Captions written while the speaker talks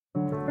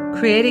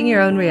Creating your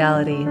own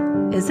reality.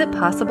 Is it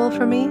possible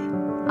for me?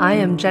 I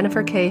am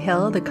Jennifer K.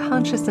 Hill, the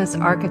Consciousness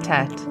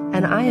Architect,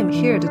 and I am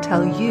here to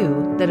tell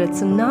you that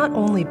it's not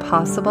only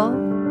possible,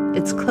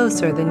 it's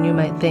closer than you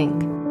might think.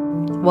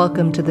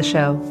 Welcome to the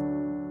show.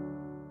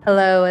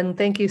 Hello, and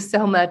thank you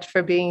so much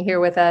for being here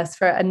with us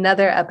for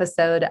another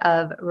episode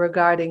of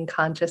Regarding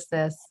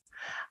Consciousness.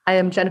 I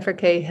am Jennifer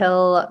K.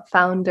 Hill,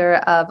 founder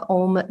of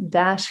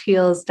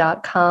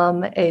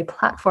om-heals.com, a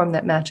platform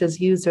that matches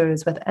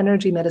users with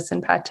energy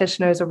medicine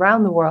practitioners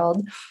around the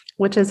world,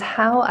 which is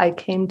how I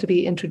came to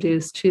be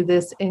introduced to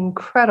this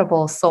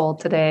incredible soul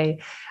today.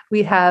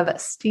 We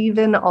have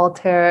Stephen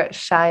Altair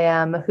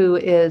Shyam, who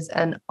is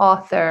an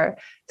author,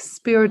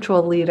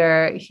 spiritual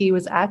leader. He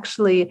was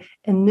actually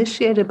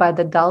initiated by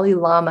the Dalai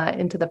Lama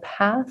into the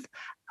path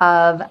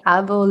of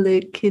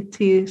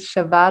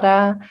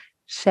Avalokiteshvara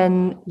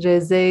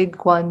Shenrezig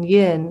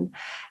Guanyin,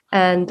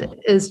 and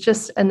is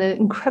just an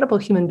incredible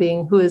human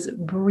being who is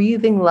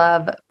breathing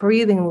love,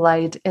 breathing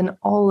light in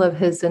all of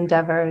his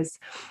endeavors.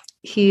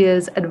 He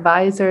is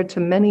advisor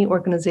to many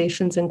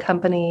organizations and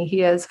companies. He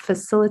has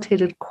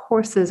facilitated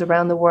courses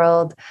around the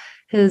world.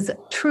 His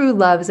true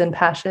loves and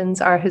passions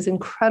are his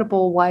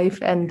incredible wife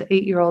and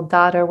 8-year-old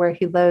daughter, where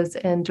he lives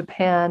in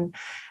Japan.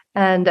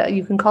 And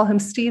you can call him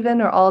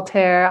Stephen or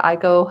Altair. I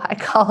call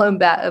him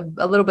back,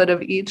 a little bit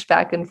of each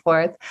back and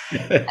forth.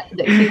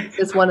 He's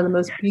just one of the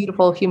most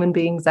beautiful human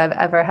beings I've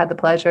ever had the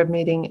pleasure of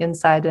meeting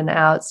inside and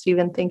out.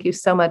 Stephen, thank you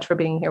so much for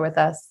being here with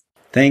us.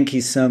 Thank you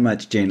so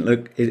much, Jen.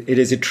 Look, it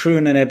is a true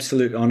and an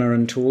absolute honor.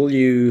 And to all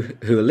you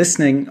who are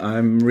listening,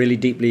 I'm really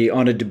deeply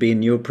honored to be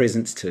in your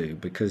presence too,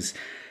 because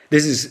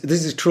this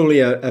is truly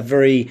a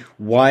very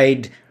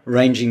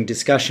wide-ranging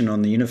discussion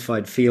on the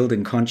unified field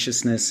and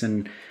consciousness.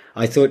 And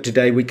I thought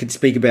today we could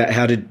speak about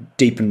how to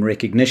deepen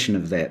recognition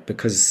of that,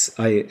 because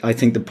I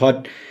think the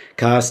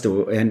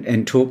podcast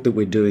and talk that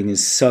we're doing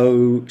is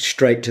so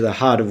straight to the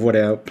heart of what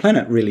our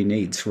planet really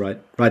needs right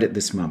at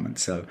this moment.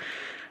 So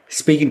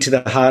speaking to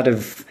the heart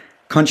of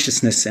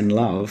consciousness and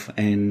love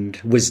and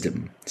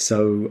wisdom.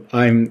 So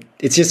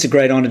it's just a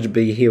great honor to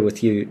be here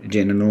with you,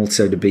 Jen, and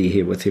also to be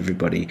here with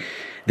everybody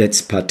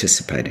that's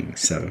participating.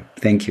 So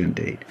thank you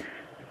indeed.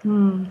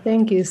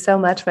 Thank you so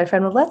much, my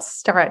friend. Well, let's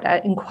start.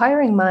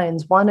 Inquiring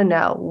minds want to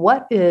know,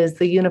 what is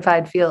the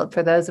unified field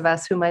for those of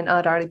us who might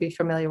not already be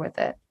familiar with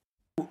it?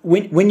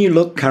 When you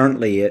look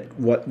currently at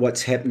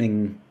what's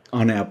happening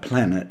on our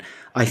planet,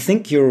 I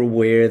think you're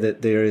aware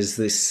that there is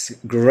this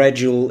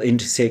gradual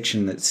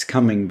intersection that's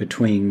coming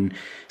between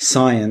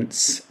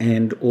science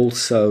and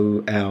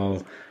also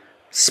our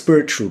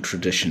spiritual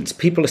traditions.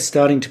 People are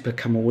starting to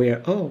become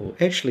aware,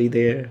 actually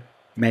they're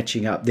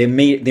matching up. They're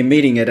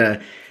meeting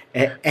at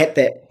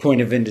that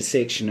point of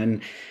intersection.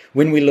 And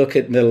when we look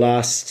at the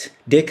last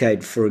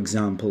decade, for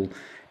example,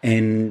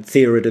 and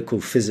theoretical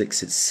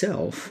physics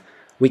itself,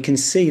 we can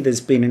see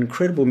there's been an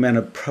incredible amount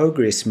of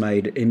progress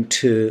made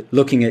into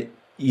looking at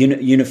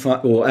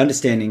unified or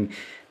understanding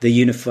the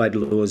unified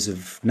laws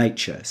of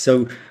nature.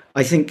 So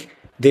I think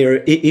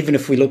even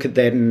if we look at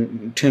that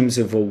in terms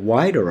of a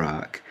wider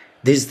arc,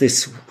 there's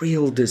this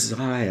real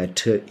desire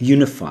to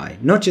unify,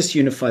 not just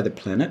unify the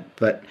planet,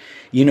 but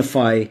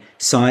unify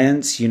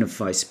science,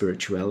 unify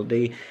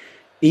spirituality.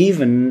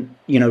 Even,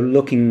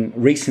 looking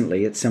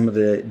recently at some of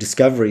the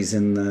discoveries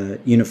in the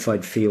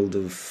unified field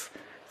of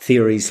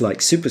theories like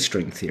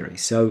superstring theory.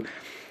 So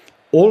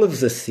all of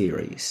the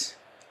theories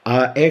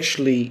are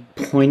actually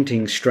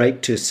pointing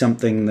straight to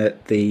something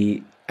that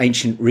the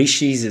ancient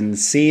rishis and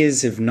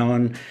seers have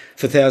known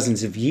for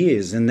thousands of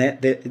years, and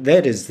that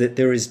is that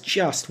there is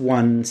just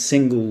one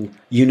single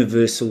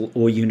universal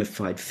or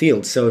unified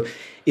field. So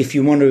if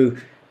you want to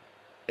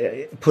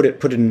put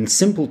it in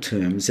simple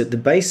terms, at the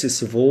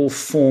basis of all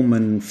form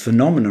and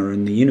phenomena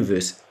in the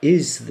universe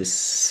is this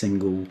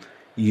single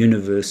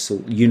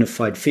universal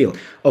unified field,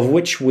 of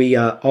which we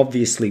are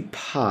obviously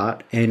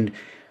part and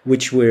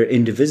which we're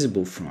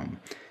indivisible from.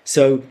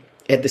 So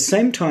at the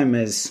same time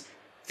as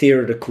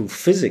theoretical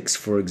physics,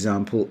 for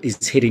example,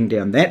 is heading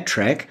down that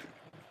track,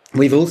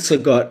 we've also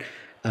got,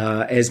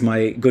 as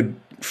my good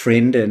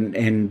friend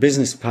and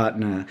business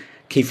partner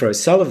Kiefer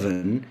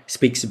O'Sullivan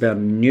speaks about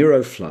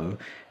neuroflow,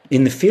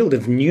 in the field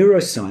of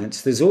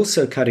neuroscience, there's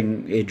also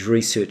cutting-edge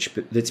research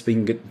that's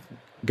been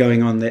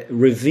going on that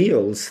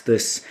reveals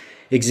this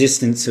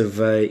existence of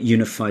a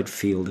unified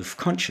field of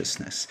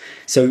consciousness.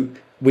 So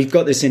we've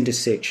got this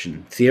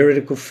intersection,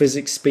 theoretical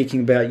physics speaking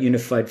about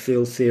unified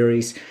field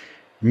theories,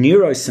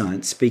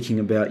 neuroscience speaking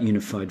about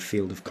unified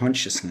field of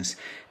consciousness,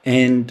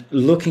 and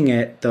looking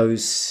at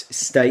those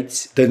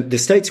states, the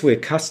states we're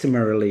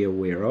customarily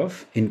aware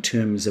of in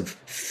terms of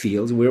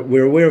fields.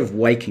 We're aware of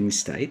waking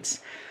states,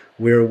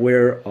 we're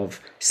aware of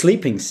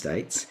sleeping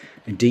states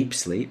and deep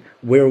sleep,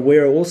 we're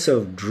aware also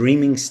of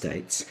dreaming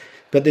states,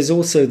 but there's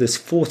also this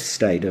fourth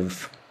state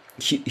of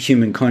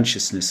human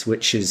consciousness,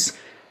 which is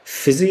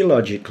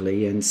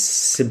physiologically and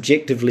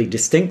subjectively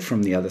distinct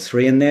from the other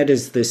three, and that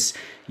is this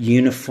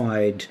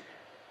unified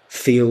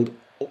field,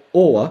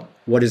 or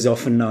what is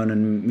often known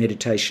in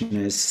meditation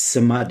as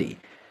samadhi.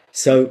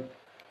 So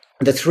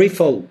the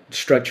threefold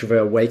structure of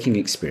our waking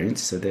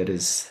experience, so that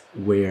is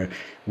where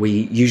we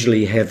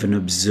usually have an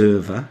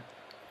observer,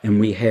 and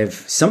we have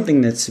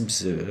something that's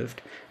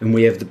observed, and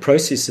we have the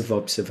process of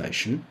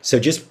observation. So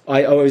just,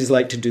 I always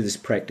like to do this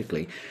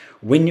practically.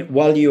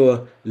 While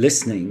you're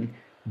listening,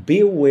 be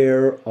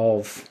aware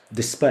of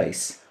the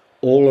space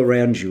all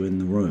around you in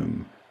the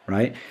room,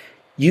 right?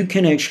 You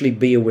can actually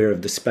be aware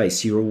of the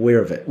space. You're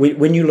aware of it.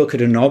 When you look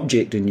at an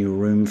object in your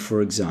room,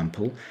 for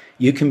example,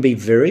 you can be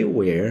very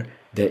aware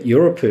that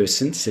you're a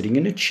person sitting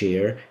in a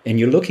chair and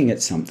you're looking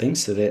at something.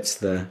 So that's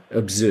the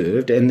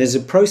observed. And there's a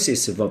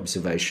process of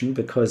observation,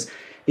 because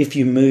if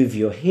you move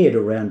your head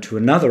around to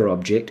another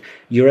object,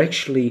 you're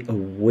actually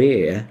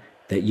aware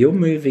that you're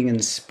moving in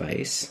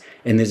space.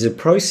 And there's a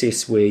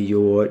process where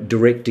you're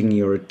directing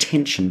your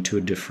attention to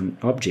a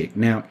different object.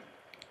 Now,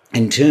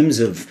 in terms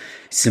of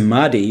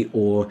samadhi,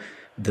 or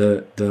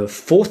the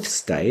fourth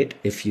state,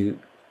 if you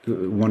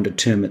want to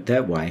term it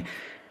that way,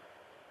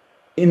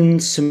 in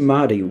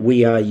samadhi,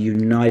 we are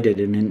united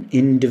in an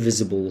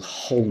indivisible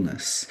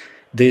wholeness.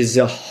 There's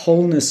a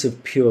wholeness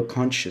of pure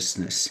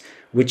consciousness,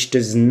 which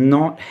does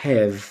not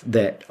have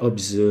that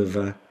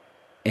observer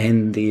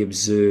and the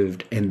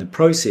observed and the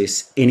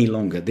process any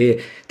longer.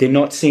 They're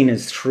not seen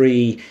as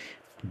three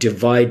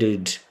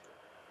divided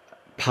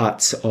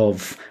parts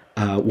of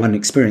one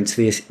experience.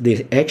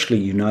 They're actually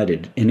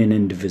united in an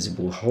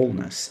indivisible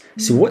wholeness.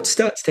 So what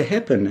starts to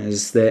happen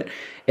is that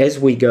as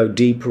we go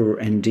deeper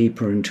and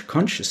deeper into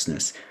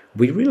consciousness,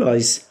 we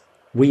realize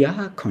we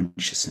are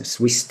consciousness.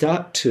 We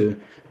start to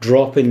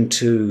drop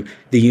into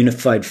the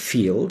unified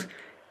field.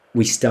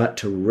 We start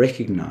to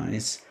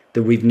recognize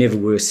that we've never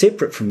were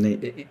separate from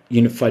the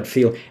unified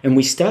field, and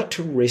we start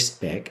to rest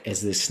back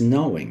as this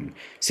knowing.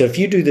 So if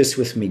you do this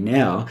with me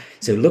now,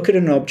 so look at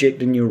an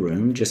object in your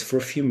room just for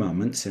a few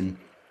moments and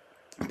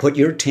put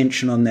your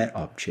attention on that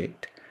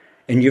object,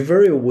 and you're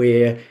very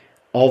aware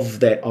of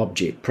that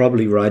object,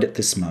 probably right at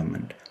this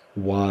moment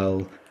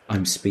while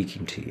I'm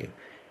speaking to you.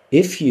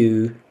 If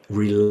you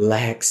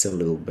relax a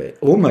little bit,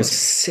 almost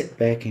sit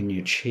back in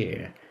your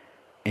chair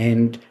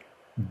and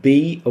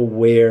be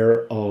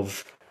aware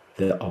of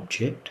the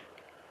object,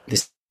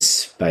 the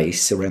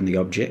space around the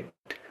object,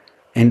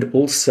 and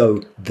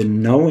also the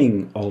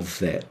knowing of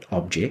that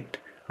object,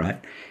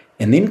 right?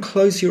 And then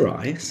close your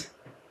eyes.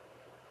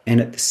 And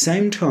at the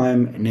same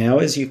time, now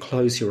as you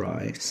close your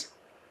eyes,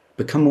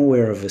 become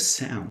aware of a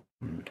sound.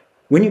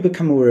 When you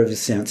become aware of a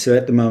sound, so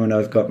at the moment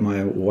I've got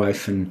my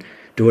wife and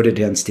daughter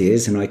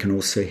downstairs, and I can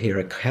also hear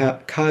a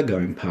car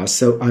going past,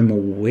 so I'm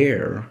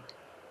aware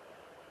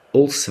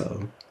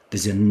also.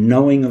 There's a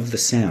knowing of the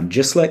sound.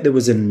 Just like there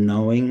was a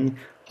knowing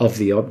of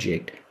the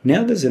object,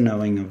 now there's a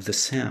knowing of the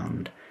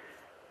sound.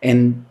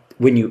 And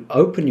when you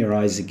open your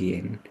eyes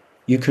again,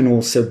 you can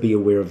also be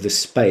aware of the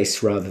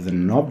space rather than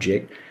an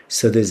object.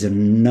 So there's a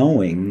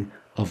knowing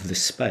of the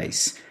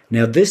space.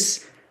 Now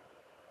this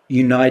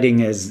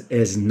uniting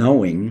as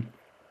knowing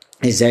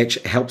is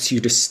actually helps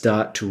you to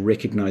start to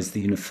recognize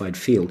the unified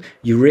field.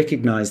 You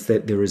recognize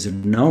that there is a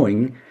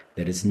knowing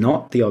that is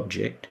not the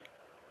object,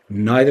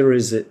 neither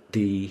is it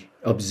the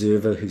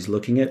observer who's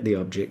looking at the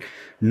object,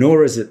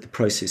 nor is it the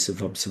process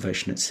of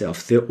observation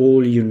itself. They're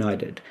all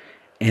united.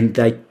 And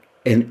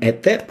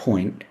at that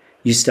point,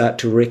 you start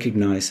to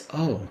recognize,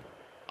 oh,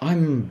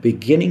 I'm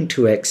beginning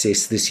to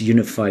access this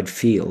unified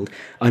field.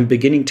 I'm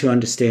beginning to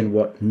understand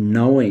what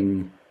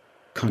knowing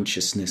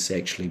consciousness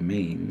actually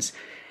means.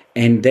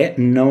 And that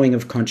knowing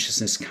of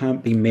consciousness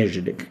can't be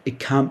measured. It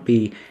can't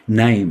be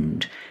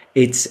named.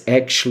 It's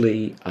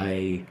actually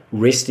a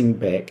resting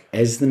back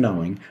as the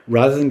knowing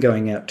rather than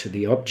going out to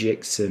the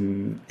objects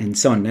and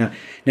so on. Now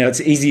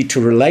it's easy to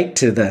relate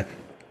to the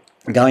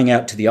going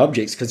out to the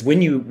objects, because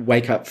when you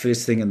wake up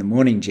first thing in the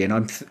morning, Jen,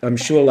 I'm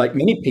sure like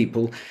many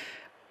people,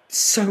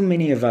 so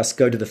many of us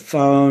go to the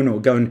phone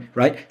or go and,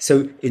 right?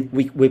 So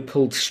we're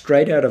pulled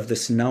straight out of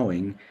this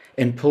knowing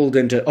and pulled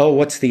into, oh,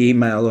 what's the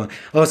email? Or,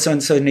 oh,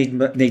 so-and-so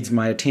needs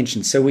my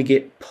attention. So we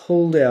get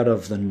pulled out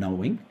of the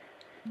knowing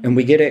and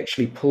we get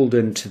actually pulled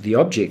into the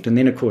object. And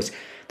then, of course,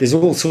 there's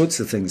all sorts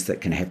of things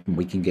that can happen.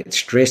 We can get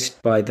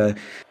stressed by the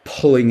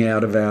pulling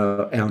out of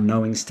our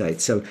knowing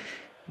state. So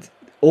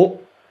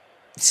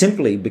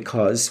simply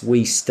because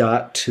we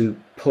start to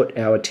put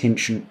our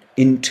attention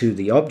into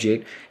the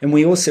object, and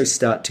we also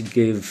start to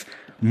give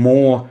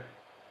more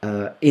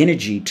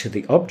energy to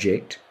the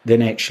object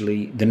than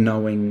actually the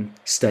knowing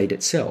state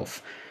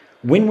itself.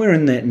 When we're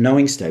in that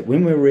knowing state,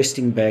 when we're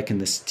resting back in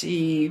this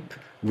deep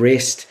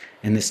rest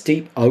and this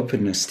deep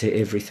openness to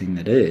everything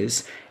that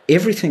is,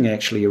 everything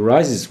actually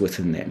arises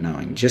within that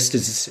knowing. Just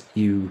as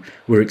you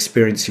were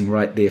experiencing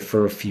right there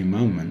for a few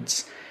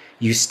moments,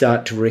 you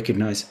start to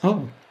recognize,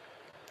 oh,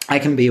 I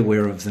can be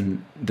aware of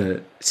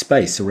the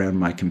space around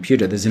my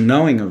computer. There's a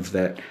knowing of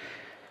that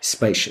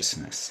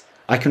spaciousness.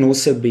 I can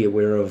also be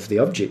aware of the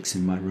objects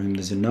in my room.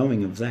 There's a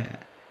knowing of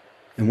that.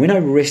 And when I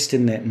rest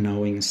in that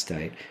knowing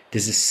state,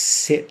 there's a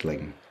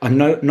settling. I'm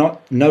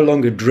no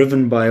longer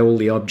driven by all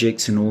the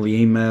objects and all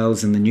the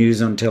emails and the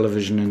news on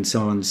television and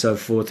so on and so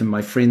forth, and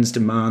my friends'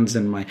 demands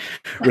and my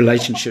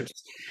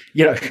relationships.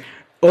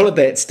 all of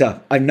that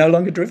stuff. I'm no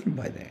longer driven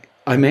by that.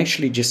 I'm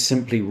actually just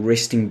simply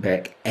resting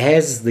back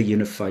as the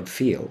unified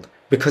field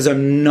because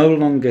I'm no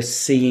longer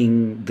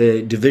seeing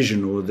the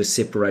division or the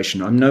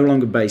separation. I'm no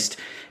longer based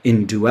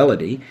in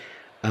duality.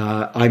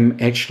 I'm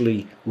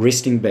actually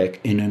resting back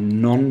in a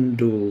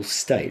non-dual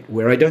state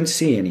where I don't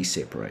see any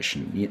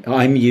separation.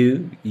 I'm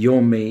you,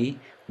 you're me,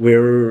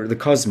 we're the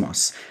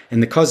cosmos.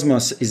 And the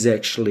cosmos is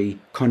actually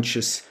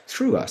conscious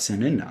through us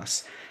and in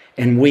us.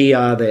 And we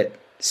are that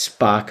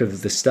spark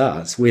of the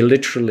stars. We're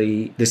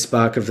literally the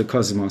spark of the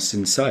cosmos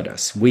inside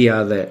us. We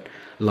are that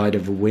light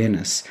of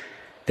awareness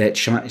that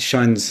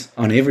shines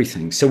on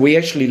everything. So we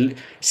actually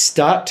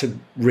start to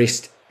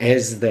rest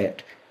as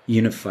that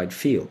unified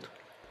field.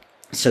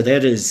 So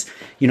that is,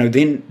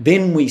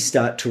 then we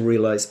start to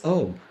realize,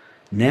 oh,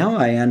 now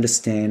I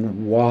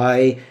understand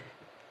why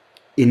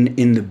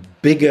in the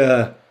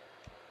bigger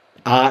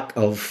arc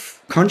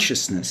of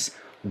consciousness,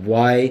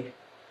 why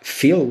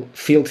field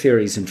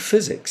theories and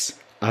physics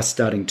are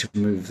starting to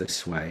move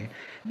this way,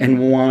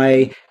 and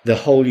why the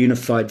whole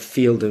unified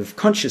field of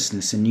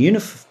consciousness and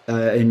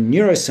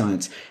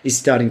neuroscience is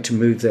starting to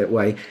move that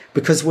way,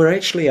 because we're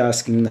actually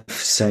asking the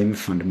same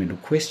fundamental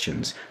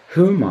questions.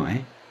 Who am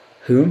I?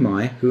 Who am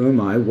I? Who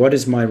am I? What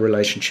is my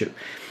relationship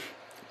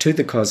to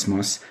the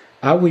cosmos?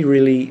 Are we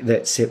really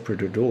that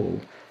separate at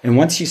all? And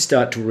once you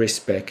start to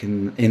rest back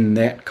in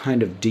that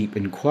kind of deep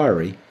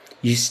inquiry,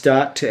 you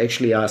start to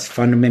actually ask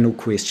fundamental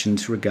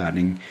questions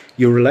regarding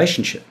your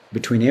relationship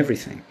between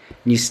everything.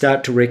 And you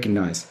start to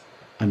recognize,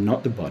 I'm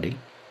not the body.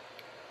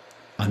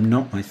 I'm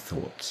not my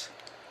thoughts.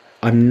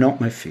 I'm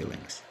not my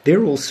feelings.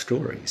 They're all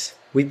stories.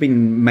 We've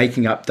been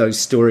making up those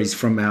stories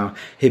from our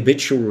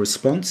habitual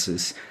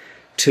responses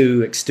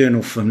to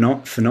external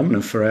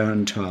phenomena for our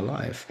entire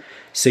life.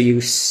 So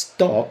you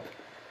stop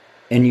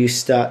and you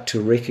start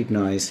to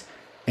recognize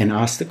and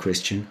ask the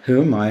question,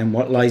 who am I and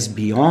what lies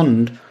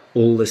beyond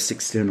all this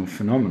external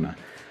phenomena?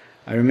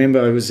 I remember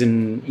I was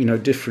in,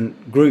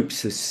 different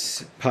groups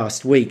this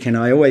past week, and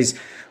I always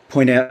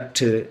point out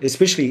to,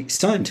 especially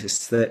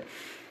scientists, that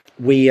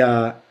we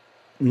are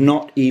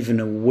not even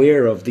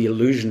aware of the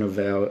illusion of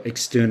our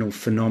external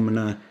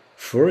phenomena.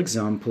 For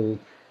example,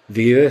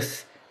 the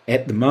Earth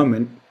at the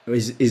moment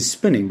is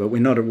spinning, but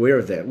we're not aware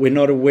of that. We're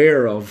not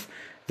aware of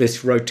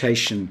this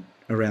rotation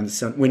around the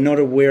sun. We're not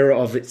aware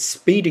of it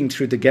speeding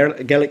through the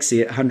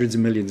galaxy at hundreds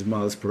of millions of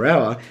miles per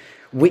hour.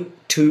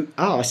 To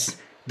us,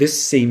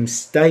 this seems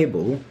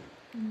stable,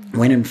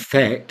 when in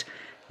fact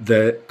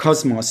the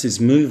cosmos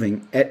is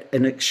moving at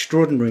an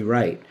extraordinary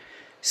rate.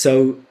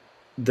 So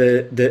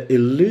the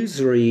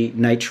illusory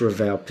nature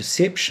of our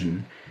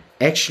perception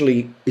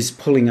actually is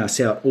pulling us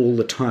out all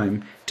the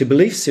time to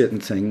believe certain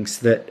things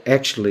that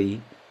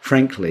actually,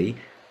 frankly,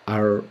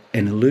 are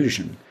an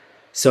illusion.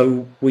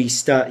 So we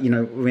start,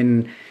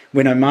 when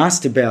I'm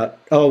asked about,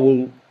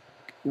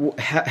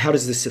 how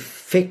does this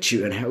affect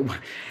you, and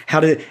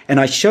and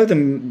I show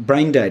them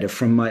brain data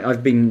from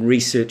I've been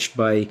researched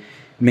by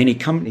many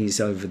companies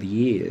over the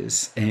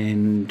years,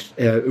 and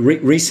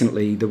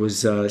recently there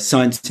was a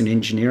science and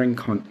engineering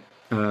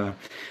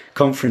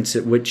conference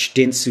at which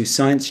Dentsu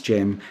Science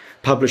Jam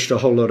published a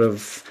whole lot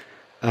of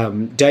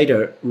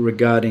data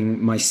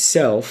regarding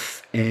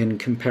myself and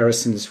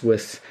comparisons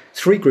with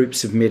 3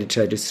 groups of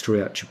meditators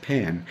throughout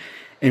Japan.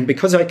 And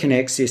because I can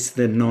access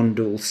the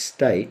non-dual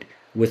state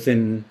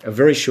within a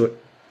very short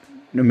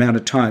amount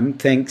of time,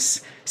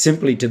 thanks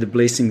simply to the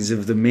blessings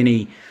of the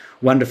many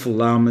wonderful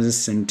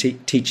lamas and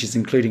teachers,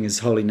 including His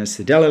Holiness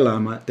the Dalai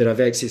Lama, that I've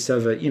accessed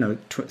over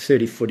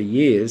 30, 40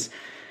 years,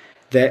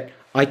 that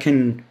I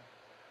can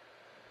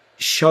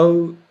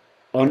show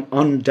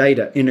on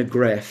data in a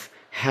graph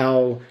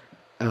how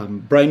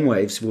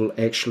brainwaves will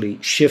actually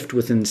shift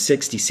within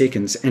 60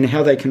 seconds, and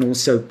how they can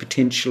also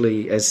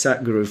potentially, as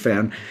Satguru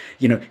found,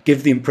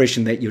 give the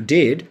impression that you're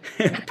dead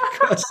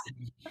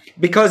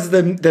because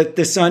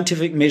the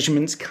scientific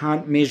measurements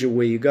can't measure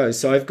where you go.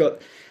 So I've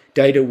got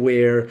data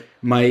where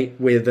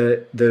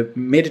the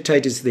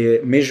meditators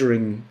they're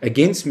measuring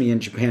against me in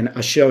Japan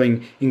are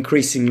showing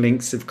increasing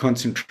lengths of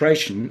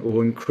concentration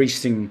or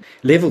increasing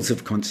levels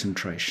of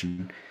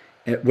concentration,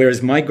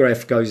 whereas my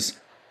graph goes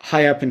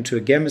high up into a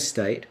gamma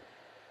state.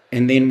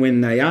 And then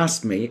when they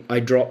asked me, I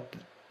dropped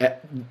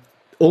at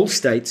all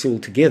states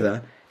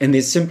altogether, and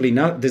there's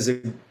a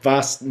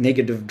vast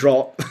negative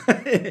drop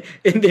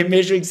in their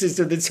measuring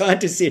system. The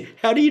scientists said,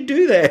 how do you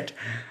do that?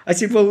 I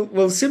said,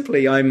 well,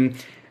 simply I'm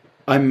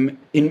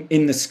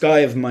in the sky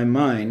of my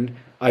mind.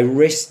 I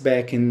rest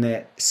back in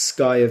that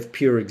sky of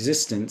pure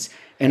existence,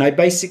 and I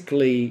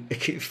basically,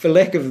 for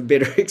lack of a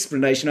better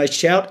explanation, I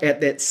shout at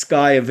that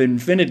sky of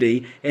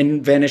infinity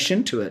and vanish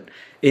into it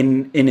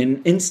in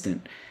an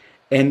instant.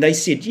 And they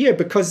said, yeah,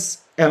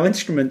 because our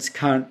instruments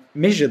can't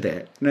measure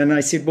that. And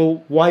I said,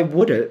 well, why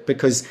would it?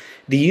 Because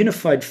the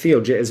unified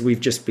field, as we've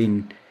just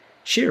been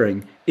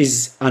sharing,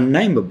 is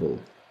unnameable,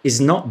 is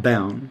not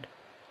bound,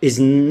 is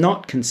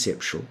not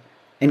conceptual,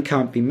 and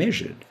can't be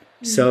measured.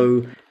 Mm.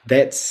 So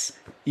that's,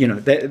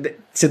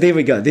 so there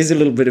we go. There's a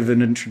little bit of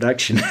an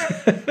introduction.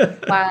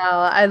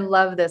 Wow, I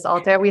love this,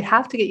 Altair. We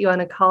have to get you on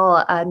a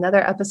call.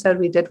 Another episode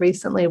we did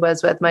recently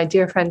was with my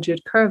dear friend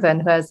Jude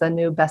Curvin, who has a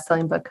new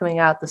best-selling book coming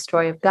out, The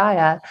Story of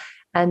Gaia,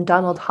 and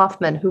Donald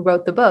Hoffman, who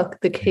wrote the book,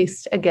 The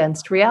Case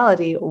Against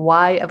Reality: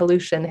 Why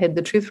Evolution Hid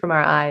the Truth from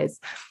Our Eyes.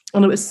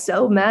 And it was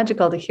so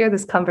magical to hear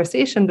this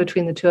conversation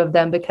between the two of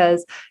them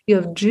because you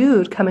have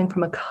Jude coming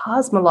from a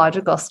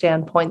cosmological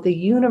standpoint, the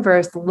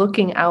universe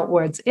looking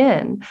outwards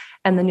in.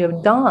 And then you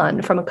have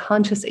Don from a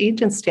conscious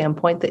agent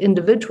standpoint, the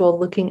individual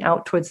looking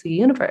out towards the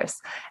universe.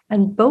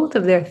 And both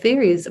of their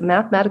theories,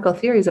 mathematical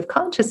theories of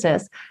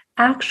consciousness,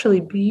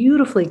 actually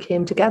beautifully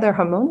came together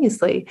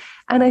harmoniously.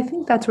 And I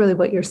think that's really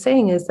what you're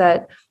saying is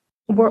that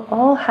we're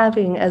all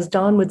having, as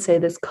Don would say,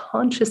 this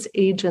conscious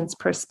agent's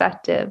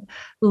perspective,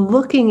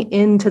 looking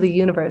into the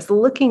universe,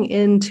 looking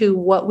into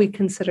what we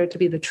consider to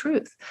be the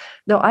truth.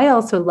 Though I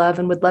also love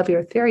and would love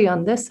your theory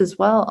on this as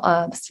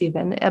well,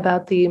 Stephen,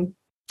 about the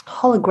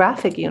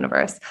holographic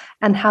universe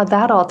and how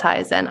that all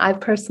ties in.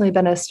 I've personally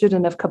been a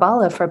student of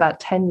Kabbalah for about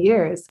 10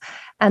 years.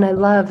 And I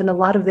love, in a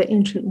lot of the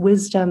ancient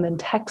wisdom and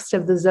text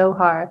of the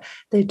Zohar,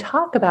 they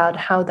talk about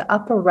how the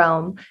upper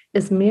realm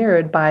is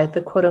mirrored by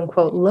the quote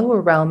unquote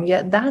lower realm.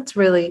 Yet that's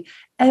really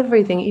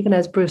everything, even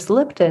as Bruce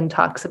Lipton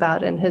talks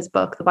about in his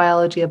book, The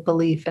Biology of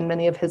Belief, and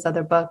many of his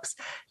other books,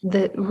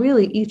 that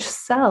really each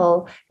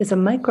cell is a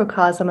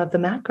microcosm of the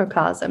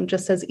macrocosm,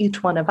 just as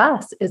each one of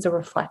us is a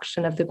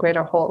reflection of the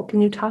greater whole.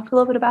 Can you talk a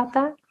little bit about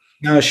that?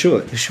 No,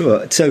 sure,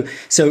 sure. So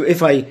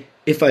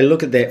if I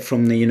look at that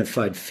from the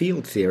unified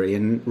field theory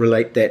and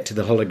relate that to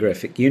the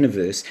holographic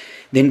universe,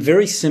 then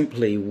very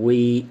simply,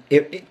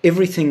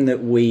 everything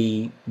that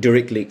we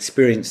directly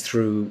experience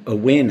through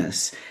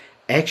awareness,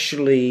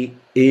 actually,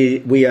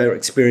 we are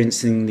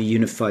experiencing the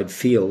unified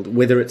field,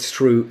 whether it's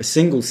through a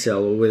single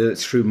cell or whether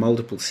it's through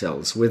multiple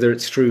cells, whether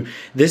it's through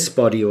this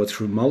body or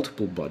through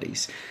multiple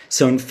bodies.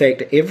 So in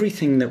fact,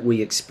 everything that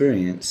we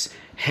experience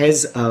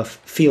has a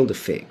field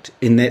effect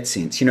in that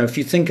sense. You know, if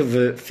you think of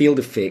a field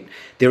effect,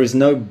 there is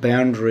no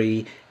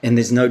boundary and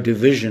there's no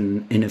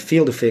division in a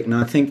field effect. And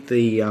I think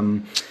the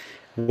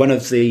one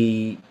of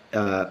the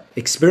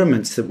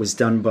experiments that was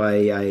done by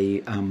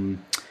the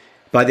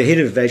head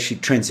of actually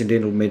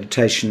transcendental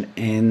meditation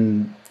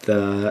and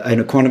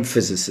a quantum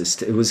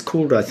physicist, it was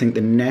called, I think,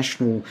 the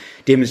National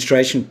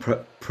Demonstration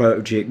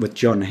Project with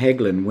John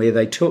Hagelin, where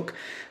they took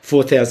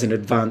 4,000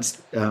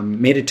 advanced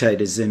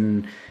meditators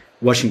in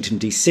Washington,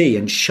 D.C.,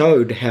 and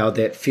showed how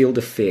that field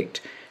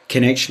effect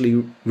can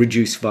actually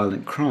reduce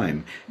violent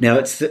crime. Now,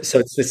 it's the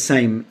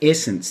same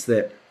essence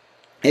that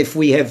if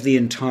we have the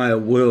entire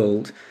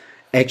world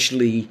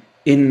actually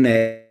in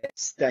that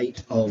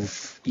state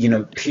of,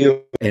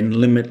 pure and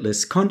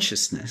limitless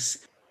consciousness,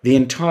 the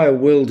entire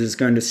world is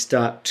going to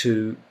start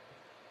to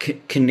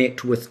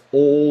connect with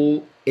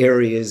all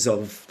areas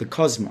of the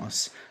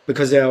cosmos,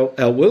 because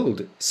our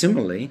world,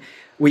 similarly,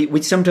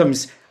 we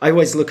sometimes, I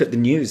always look at the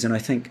news and I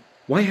think,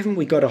 why haven't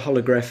we got a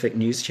holographic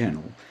news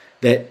channel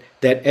that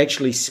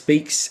actually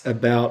speaks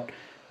about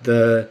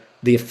the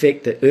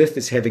effect that Earth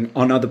is having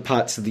on other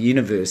parts of the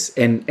universe,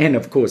 and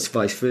of course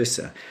vice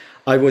versa?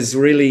 I was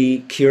really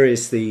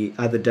curious the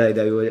other day.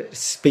 They were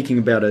speaking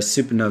about a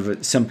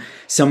supernova,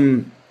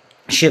 some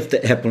shift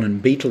that happened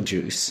in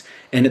Betelgeuse,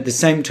 and at the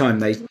same time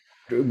they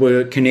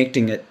were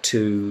connecting it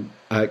to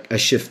a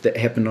shift that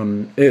happened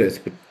on Earth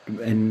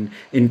in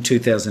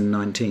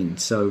 2019.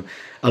 So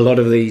a lot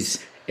of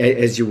these,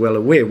 as you're well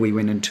aware, we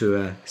went into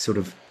a sort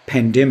of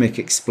pandemic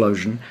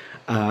explosion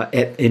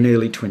in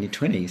early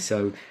 2020,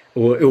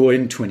 or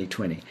in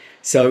 2020.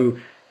 So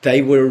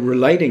they were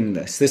relating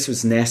this. This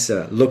was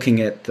NASA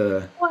looking at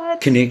the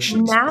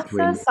connections NASA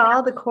between,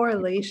 saw the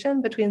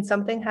correlation between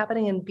something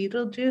happening in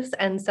Betelgeuse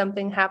and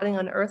something happening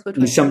on Earth, which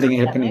and was something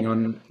happening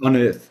on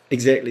Earth.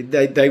 Exactly.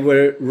 They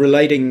were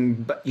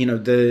relating,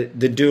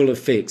 the dual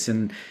effects,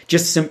 and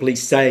just simply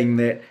saying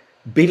that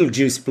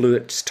Betelgeuse blew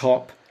its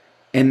top,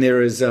 and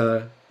there is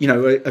a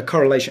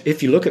correlation.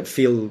 If you look at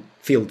field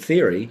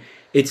theory,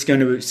 it's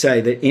going to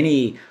say that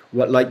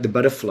like the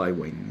butterfly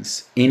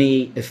wings,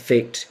 any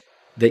effect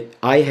that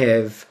I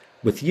have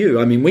with you,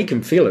 I mean, we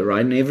can feel it, right?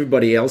 And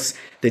everybody else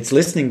that's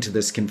listening to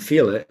this can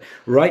feel it.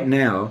 Right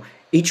now,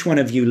 each one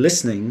of you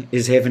listening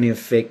is having an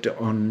effect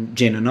on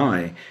Jen and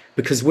I,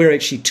 because we're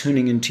actually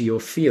tuning into your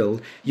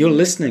field. You're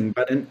listening,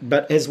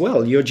 but as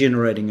well, you're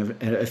generating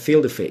a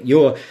field effect.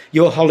 Your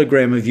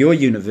hologram of your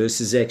universe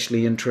is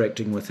actually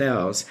interacting with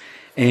ours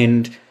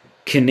and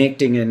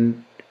connecting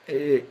and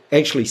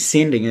actually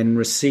sending and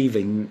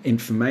receiving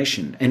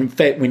information. And in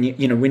fact, when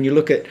you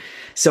look at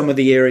some of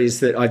the areas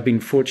that I've been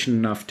fortunate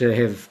enough to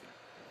have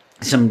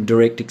some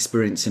direct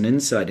experience and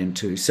insight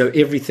into, so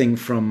everything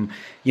from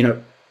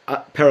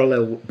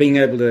parallel, being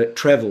able to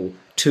travel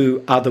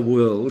to other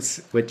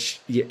worlds, which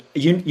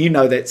you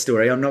know that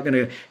story. I'm not going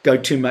to go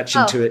too much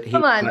into it here.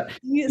 Come on, But,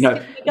 you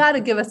got to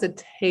give us a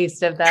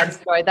taste of that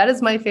story. That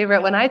is my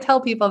favorite. When I tell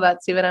people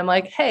about Stephen, I'm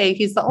like, hey,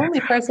 he's the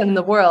only person in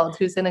the world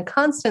who's in a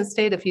constant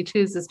state, if he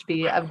chooses to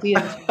be, of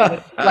DMT, which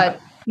is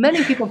what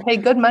many people pay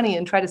good money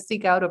and try to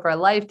seek out over a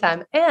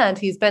lifetime. And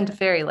he's been to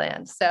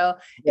fairyland. So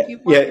if Yeah, you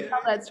want to yeah. tell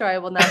that story, I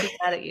will not be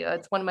mad at you.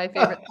 It's one of my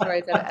favorite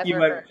stories I've you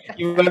ever won't heard.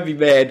 you won't be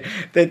mad.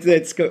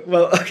 That's good.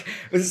 Well, okay.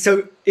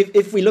 So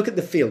if we look at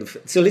the field,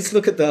 so let's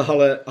look at the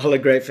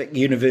holographic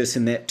universe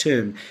in that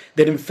term.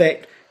 That in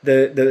fact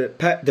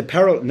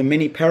the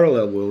many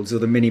parallel worlds or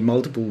the many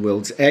multiple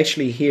worlds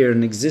actually here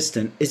and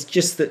existent. It's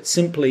just that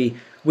simply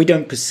we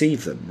don't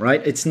perceive them,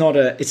 right? It's not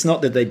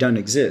that they don't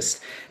exist.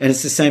 And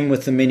it's the same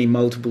with the many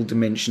multiple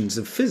dimensions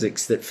of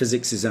physics that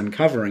physics is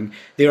uncovering.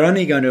 They're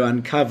only going to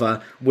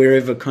uncover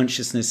wherever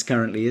consciousness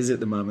currently is at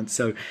the moment.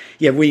 So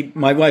yeah,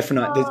 my wife and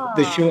I,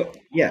 the Oh, short,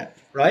 yeah,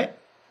 right?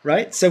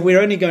 Right? So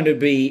we're only going to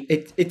be,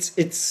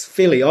 it's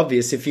fairly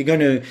obvious if you're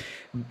going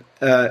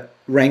to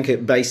rank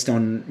it based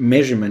on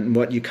measurement and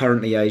what you're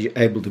currently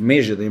able to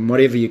measure, then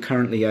whatever you're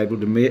currently able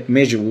to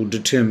measure will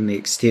determine the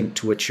extent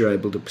to which you're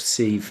able to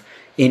perceive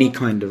any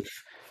kind of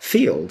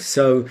field.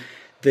 So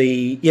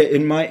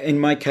in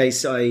my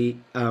case, so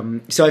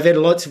I've had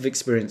lots of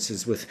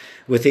experiences with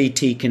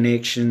ET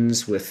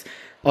connections, with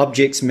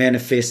objects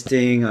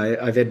manifesting.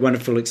 I've had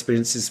wonderful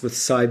experiences with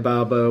Sai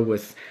Baba,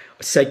 with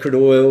sacred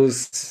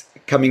oils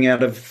coming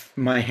out of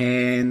my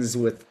hands,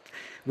 with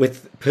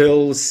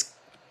pearls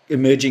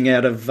emerging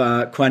out of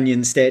Kuan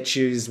Yin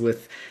statues,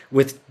 with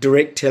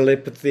direct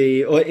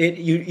telepathy, or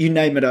you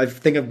name it. I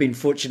think I've been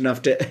fortunate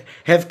enough to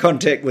have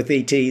contact with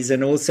ETs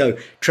and also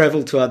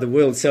travel to other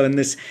worlds. So in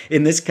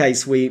this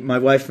case, my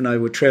wife and I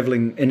were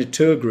traveling in a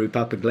tour group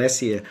up a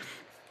glacier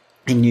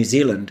in New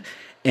Zealand,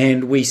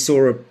 and we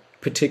saw a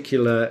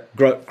particular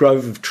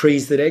grove of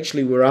trees that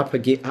actually were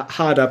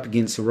hard up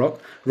against a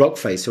rock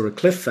face or a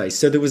cliff face.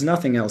 So there was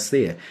nothing else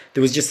there.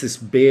 There was just this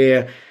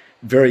bare,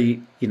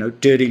 very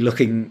dirty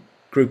looking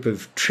group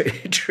of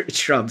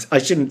shrubs. I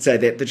shouldn't say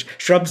that. The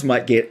shrubs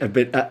might get a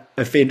bit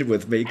offended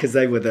with me because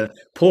they were the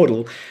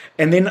portal.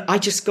 And then I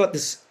just got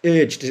this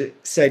urge to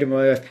say to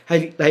my wife,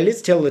 hey,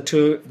 let's tell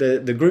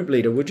the group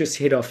leader, we'll just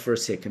head off for a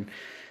second.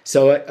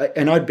 So,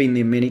 and I'd been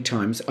there many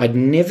times. I'd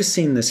never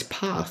seen this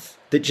path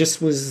that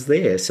just was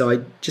there. So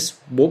I just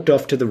walked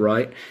off to the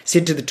right,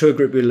 said to the tour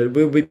group,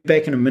 we'll be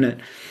back in a minute.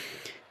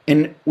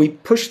 And we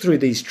pushed through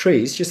these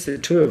trees, just the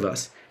two of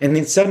us. And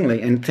then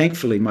suddenly, and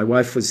thankfully, my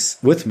wife was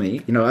with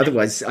me.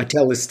 Otherwise I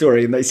tell this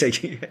story and they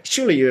say,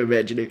 surely you're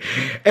imagining.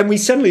 And we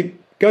suddenly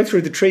go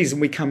through the trees and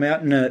we come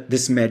out in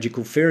this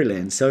magical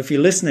fairyland. So if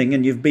you're listening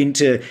and you've been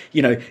to,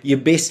 your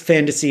best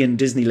fantasy in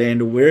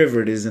Disneyland or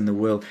wherever it is in the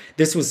world,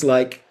 this was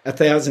like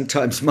 1,000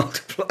 times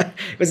multiplied.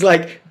 It was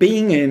like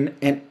being in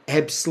an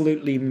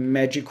absolutely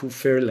magical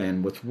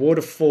fairyland with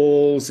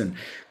waterfalls and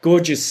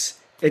gorgeous.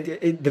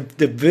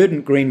 The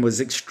verdant green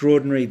was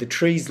extraordinary. The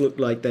trees looked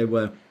like they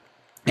were,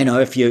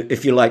 if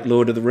you like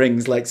Lord of the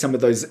Rings, like some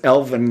of those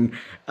elven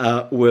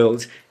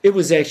worlds, it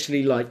was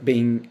actually like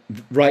being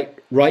right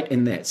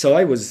in that. So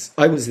I was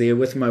there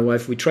with my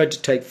wife. We tried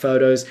to take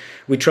photos.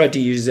 We tried to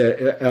use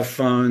our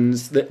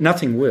phones.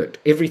 Nothing worked.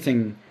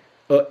 Everything,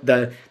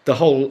 the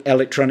whole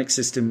electronic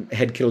system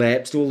had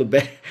collapsed.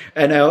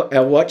 And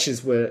our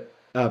watches were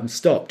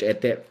stopped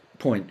at that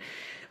point.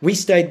 We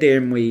stayed there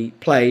and we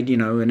played, in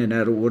and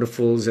out of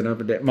waterfalls and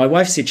over there. My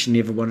wife said she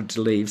never wanted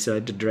to leave, so I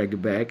had to drag her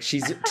back.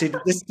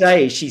 To this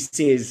day, she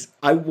says,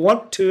 I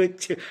want to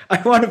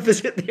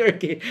visit there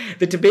again.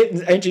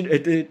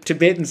 The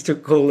Tibetans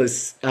call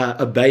this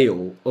a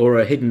Baal or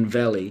a hidden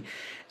valley.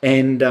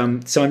 And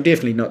so I'm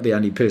definitely not the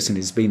only person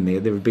who's been there.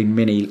 There have been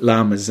many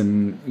lamas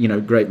and,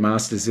 great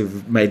masters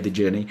who've made the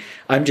journey.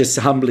 I'm just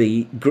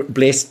humbly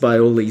blessed by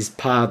all these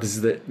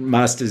paths that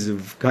masters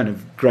have kind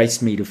of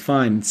graced me to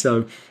find.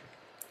 So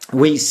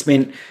we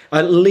spent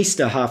at least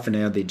a half an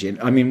hour there, Jen.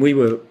 I mean, we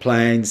were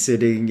playing,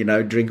 sitting,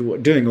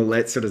 drinking, doing all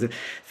that sort of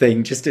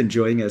thing, just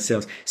enjoying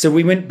ourselves. So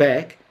we went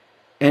back,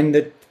 and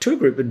the tour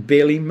group had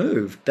barely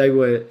moved. They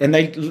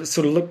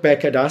sort of looked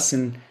back at us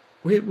and,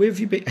 where have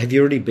you been? Have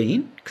you already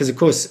been? Because, of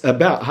course,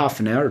 about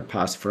half an hour had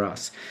passed for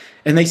us.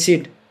 And they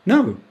said,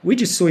 no, we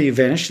just saw you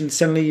vanish and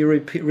suddenly you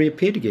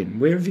reappeared again.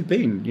 Where have you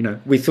been?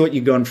 We thought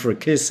you'd gone for a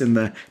kiss in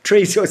the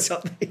trees or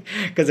something,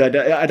 because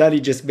I'd only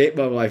just met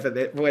my wife at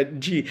that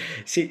point.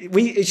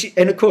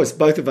 And of course,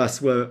 both of us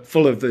were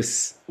full of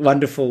this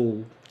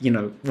wonderful,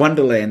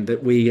 wonderland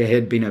that we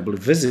had been able to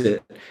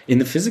visit in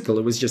the physical.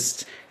 It was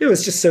just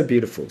so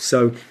beautiful.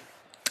 So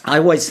I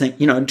always think,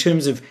 in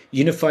terms of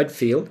unified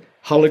field,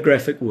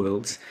 holographic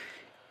worlds,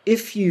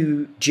 if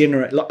you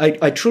generate,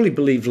 I truly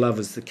believe love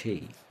is the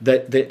key.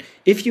 That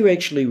if you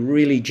actually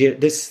really,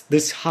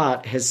 this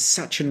heart has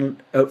such an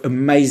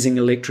amazing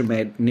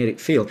electromagnetic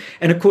field.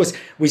 And of course,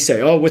 we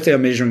say, with our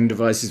measuring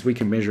devices, we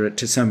can measure it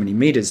to so many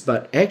meters.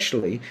 But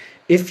actually,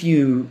 if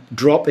you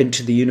drop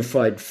into the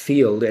unified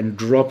field and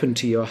drop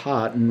into your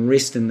heart and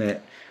rest in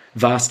that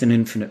vast and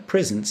infinite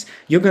presence,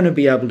 you're going to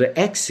be able to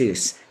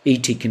access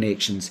ET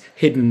connections,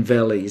 hidden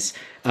valleys,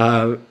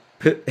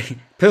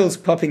 pearls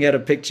popping out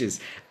of pictures.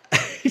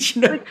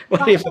 But by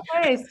whatever. the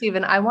way,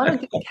 Stephen, I want to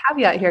give a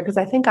caveat here because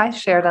I think I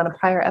shared on a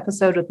prior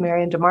episode with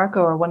Marion DeMarco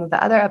or one of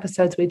the other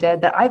episodes we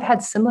did that I've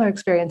had similar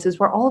experiences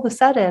where all of a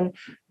sudden,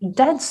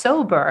 dead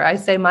sober, I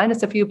say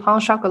minus a few pain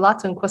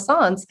chocolats and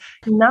croissants,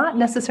 not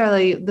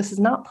necessarily, this is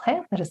not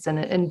plant medicine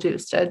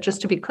induced,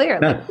 just to be clear,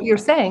 like No, what you're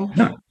saying,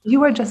 no.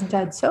 you are just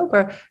dead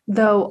sober,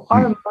 though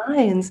our Mm.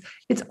 minds,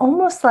 it's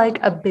almost like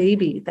a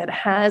baby that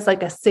has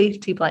like a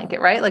safety blanket,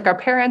 right? Like our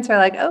parents are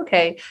like,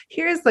 okay,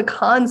 here's the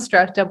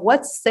construct of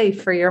what's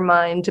safe for your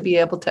mind to be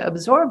able to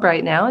absorb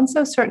right now. And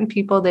so certain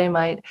people, they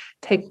might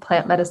take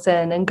plant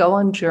medicine and go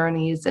on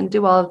journeys and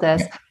do all of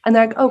this. And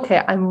they're like,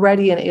 okay, I'm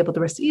ready and able to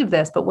receive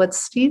this. But what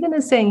Stephen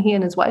is saying he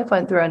and his wife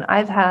went through, and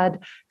I've had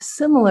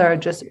similar,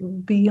 just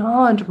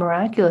beyond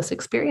miraculous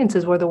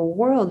experiences where the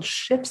world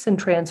shifts and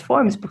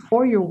transforms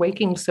before your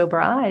waking sober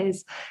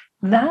eyes.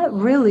 That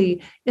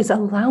really is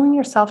allowing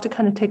yourself to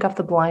kind of take off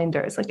the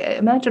blinders. Like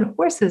imagine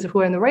horses who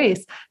are in the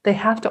race, they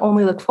have to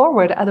only look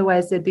forward.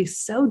 Otherwise, they'd be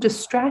so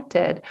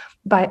distracted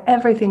by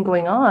everything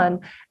going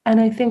on.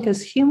 And I think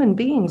as human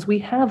beings, we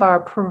have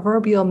our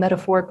proverbial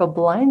metaphorical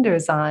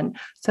blinders on.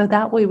 So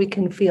that way we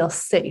can feel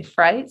safe,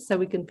 right? So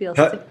we can feel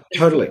safe in safe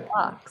Totally.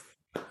 box.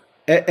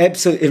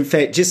 Absolutely. In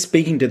fact, just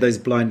speaking to those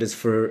blinders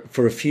for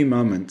a few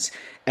moments,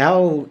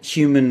 our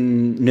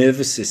human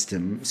nervous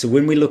system. So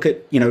when we look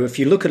at, if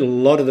you look at a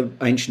lot of the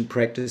ancient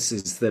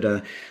practices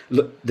that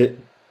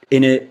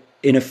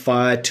inner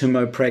fire,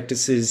 Tummo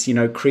practices,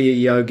 Kriya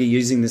yoga,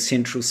 using the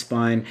central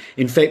spine.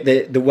 In fact,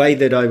 the way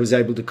that I was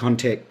able to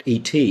contact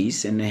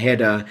ETs and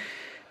had a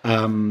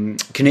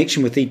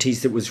connection with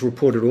ETs that was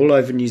reported all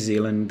over New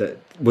Zealand, that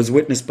was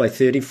witnessed by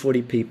 30,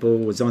 40 people,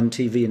 was on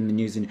TV in the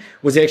news, and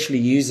was actually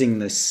using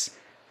this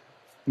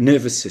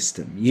nervous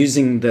system,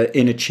 using the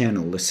inner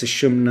channel, the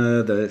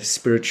sushumna, the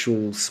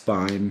spiritual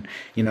spine,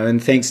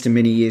 and thanks to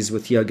many years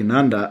with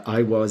Yogananda,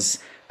 I was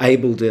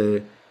able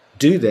to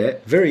do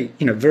that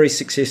very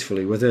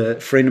successfully with a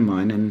friend of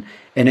mine,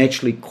 and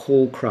actually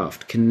call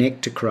craft,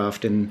 connect to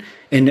craft, and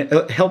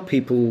help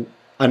people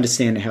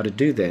understand how to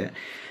do that.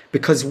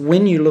 Because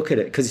when you look at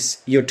it,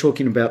 because you're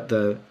talking about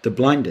the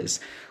blinders,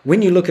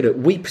 when you look at it,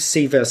 we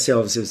perceive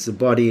ourselves as the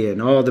body, and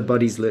the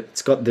body's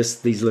it's got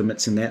these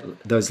limits and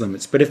those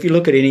limits. But if you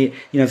look at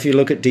if you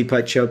look at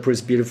Deepak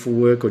Chopra's beautiful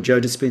work, or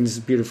Joe Dispenza's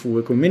beautiful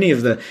work, or many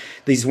of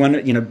these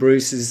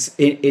Bruce's,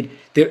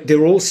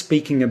 they're all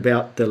speaking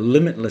about the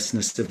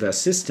limitlessness of our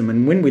system.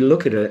 And when we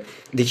look at it,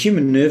 the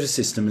human nervous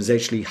system is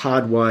actually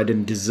hardwired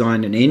and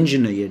designed and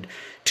engineered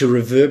to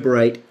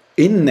reverberate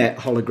in that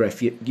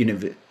holographic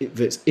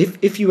universe.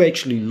 If you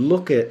actually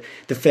look at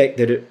the fact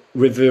that it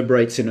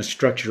reverberates in a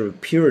structure of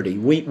purity,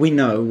 we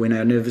know when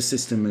our nervous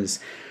system is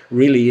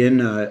really in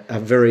a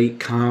very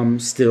calm,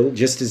 still,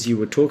 just as you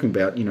were talking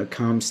about,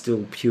 calm,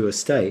 still, pure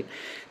state,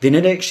 then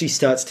it actually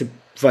starts to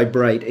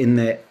vibrate in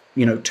that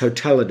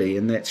totality,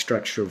 in that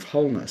structure of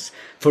wholeness.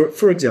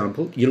 For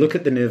example, you look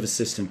at the nervous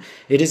system,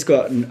 it has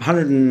got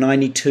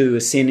 192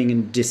 ascending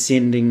and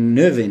descending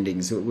nerve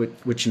endings,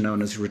 which are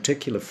known as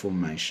reticular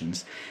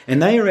formations,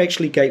 and they are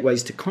actually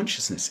gateways to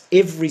consciousness,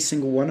 every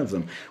single one of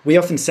them. We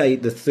often say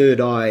the third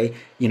eye,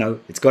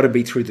 it's got to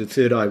be through the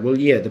third eye. Well,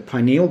 yeah, the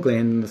pineal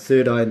gland and the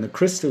third eye and the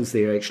crystals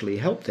there actually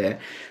help that,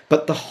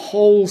 but the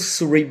whole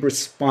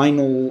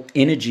cerebrospinal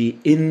energy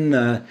in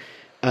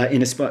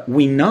a spine,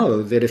 we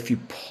know that if you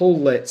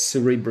pull that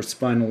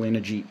cerebrospinal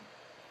energy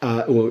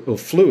or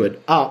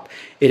fluid up,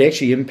 it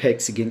actually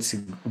impacts against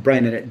the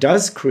brain, and it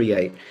does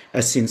create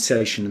a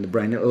sensation in the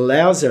brain. It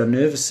allows our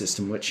nervous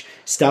system, which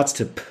starts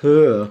to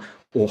purr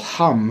or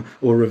hum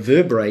or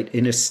reverberate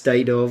in a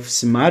state of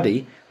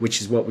samadhi,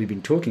 which is what we've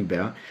been talking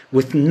about,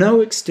 with no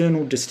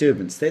external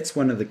disturbance. That's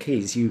one of the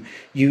keys.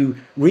 You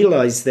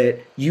realize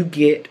that you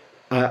get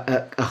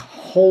a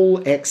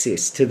whole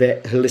access to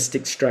that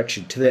holistic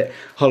structure, to that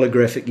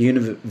holographic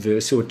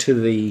universe, or to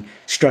the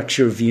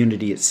structure of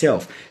unity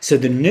itself. So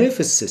the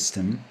nervous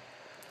system,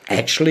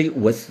 actually,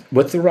 with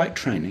the right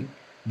training,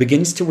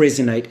 begins to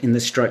resonate in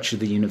the structure of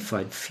the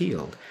unified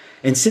field.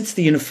 And since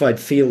the unified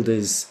field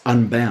is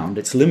unbound,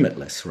 it's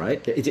limitless,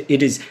 right?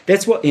 It is.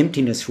 That's what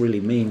emptiness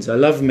really means. I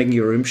love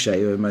Mingyur Rinpoche,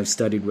 whom I've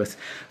studied with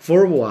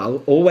for a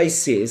while, always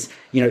says,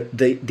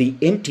 the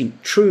empty,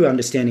 true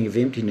understanding of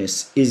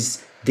emptiness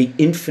is the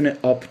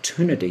infinite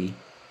opportunity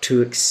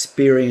to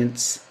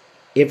experience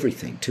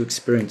everything, to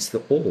experience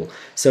the all.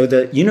 So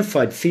the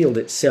unified field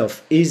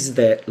itself is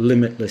that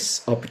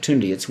limitless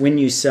opportunity. It's when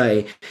you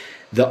say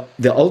the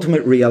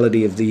ultimate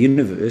reality of the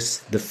universe,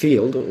 the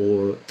field,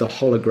 or the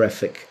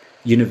holographic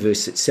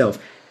universe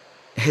itself,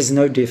 has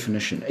no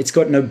definition. It's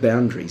got no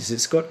boundaries.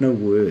 It's got no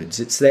words.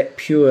 It's that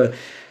pure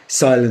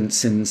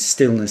silence and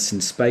stillness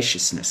and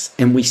spaciousness.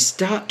 And we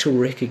start to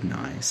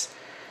recognize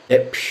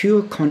that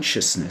pure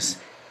consciousness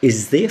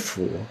is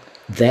therefore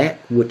that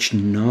which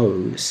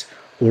knows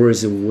or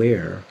is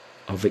aware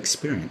of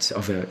experience,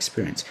 of our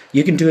experience.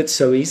 You can do it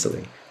so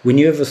easily. When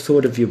you have a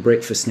thought of your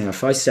breakfast now,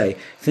 if I say,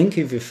 think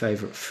of your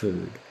favorite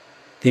food,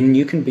 then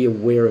you can be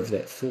aware of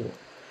that thought.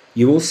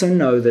 You also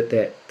know that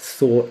that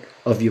thought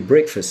of your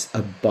breakfast,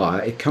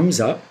 it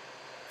comes up,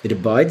 it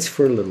abides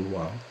for a little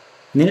while,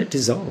 and then it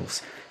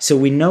dissolves. So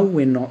we know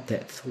we're not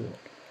that thought.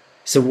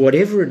 So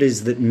whatever it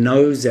is that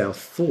knows our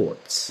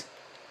thoughts,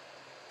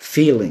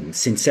 feelings,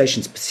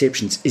 sensations,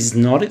 perceptions, is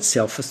not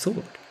itself a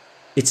thought.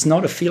 It's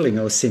not a feeling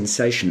or a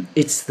sensation.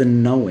 It's the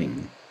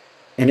knowing.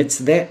 And it's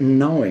that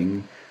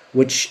knowing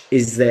which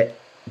is that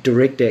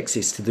direct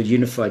access to the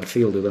unified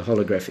field of the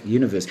holographic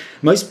universe.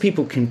 Most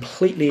people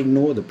completely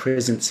ignore the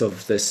presence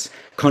of this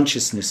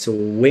consciousness or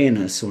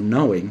awareness or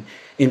knowing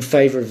in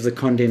favor of the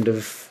content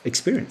of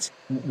experience.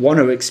 Want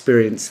to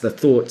experience the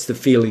thoughts, the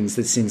feelings,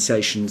 the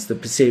sensations, the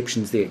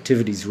perceptions, the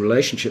activities,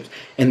 relationships,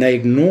 and they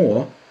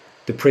ignore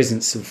the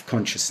presence of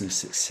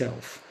consciousness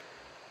itself.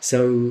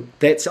 So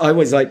that's, I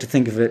always like to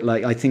think of it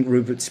like, I think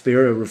Rupert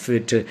Spira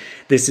referred to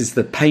this as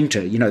the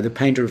painter, the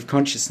painter of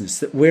consciousness,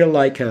 that we're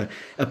like a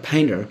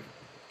painter,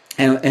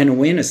 and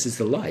awareness is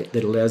the light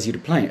that allows you to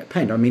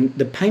paint. I mean,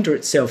 the painter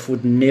itself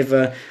would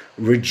never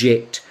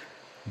reject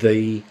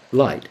the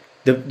light.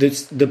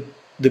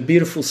 The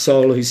beautiful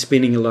soul who's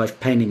spending her life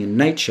painting in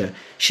nature,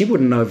 she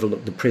wouldn't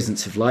overlook the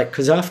presence of light,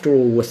 because after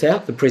all,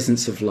 without the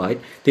presence of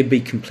light, there'd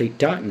be complete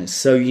darkness.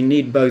 So you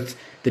need both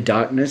the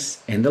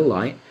darkness and the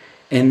light.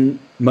 And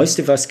most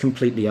of us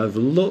completely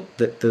overlook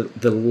that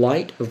the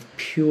light of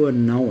pure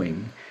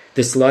knowing,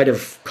 this light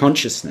of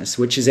consciousness,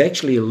 which is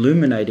actually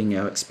illuminating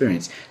our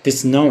experience,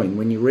 this knowing,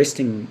 when you're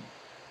resting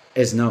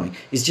as knowing,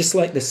 is just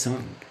like the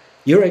sun.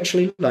 You're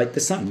actually like the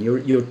sun.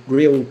 Your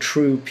real,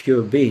 true,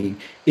 pure being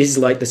is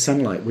like the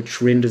sunlight,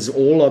 which renders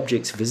all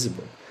objects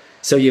visible.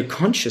 So your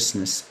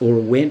consciousness or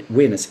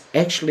awareness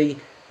actually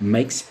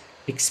makes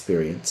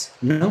experience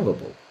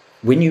knowable.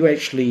 When you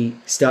actually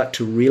start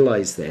to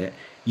realize that,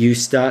 you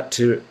start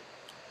to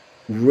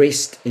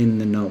rest in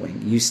the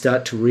knowing. You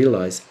start to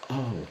realize,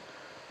 oh,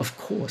 of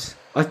course,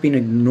 I've been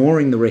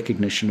ignoring the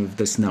recognition of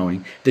this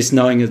knowing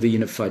of the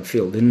unified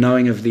field, the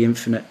knowing of the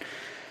infinite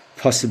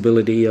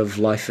possibility of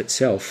life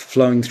itself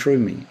flowing through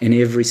me in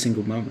every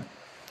single moment.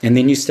 And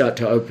then you start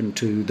to open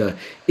to the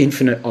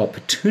infinite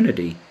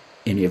opportunity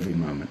in every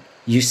moment.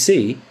 You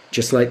see,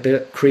 just like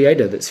the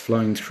creator that's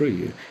flowing through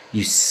you,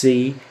 you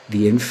see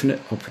the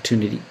infinite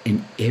opportunity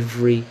in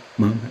every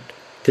moment.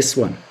 This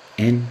one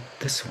and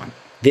this one.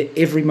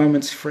 Every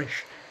moment's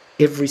fresh,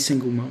 every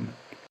single moment.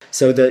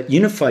 So the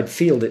unified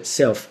field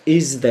itself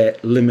is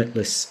that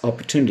limitless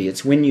opportunity.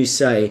 It's when you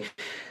say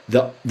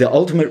the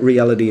ultimate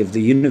reality of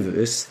the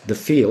universe, the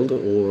field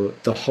or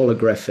the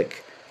holographic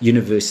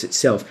universe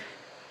itself,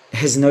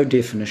 has no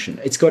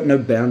definition. It's got no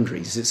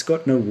boundaries. It's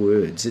got no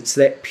words. It's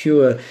that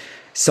pure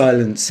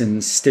silence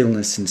and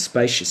stillness and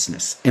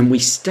spaciousness. And we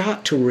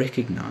start to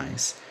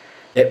recognize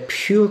that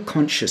pure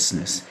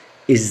consciousness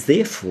is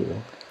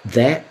therefore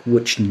that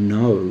which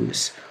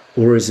knows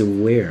or is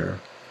aware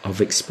of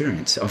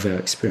experience, of our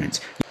experience.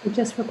 It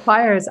just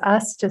requires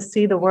us to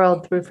see the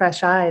world through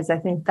fresh eyes. I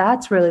think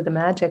that's really the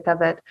magic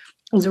of it,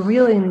 is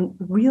really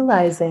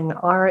realizing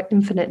our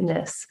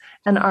infiniteness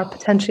and our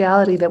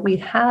potentiality that we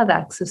have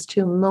access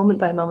to moment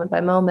by moment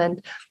by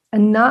moment,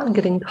 and not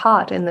getting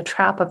caught in the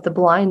trap of the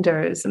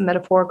blinders,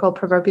 metaphorical,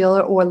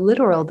 proverbial, or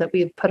literal, that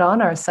we've put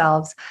on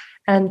ourselves,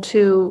 and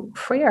to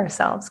free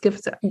ourselves,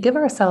 give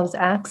ourselves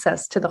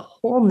access to the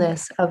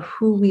wholeness of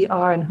who we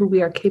are and who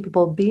we are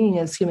capable of being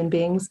as human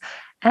beings,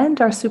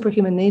 and our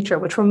superhuman nature.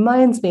 Which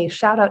reminds me,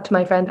 shout out to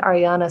my friend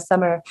Ariana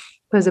Summer,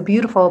 who has a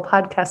beautiful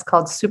podcast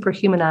called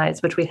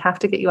Superhumanize, which we have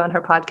to get you on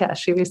her podcast.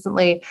 She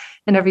recently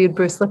interviewed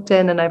Bruce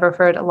Lipton, and I've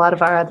referred a lot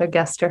of our other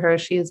guests to her.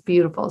 She is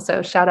beautiful.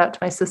 So shout out to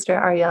my sister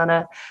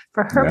Ariana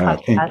for her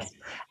podcast.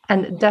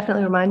 And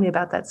definitely remind me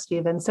about that,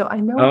 Stephen. So I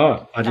know.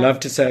 Oh, I'd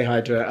love to say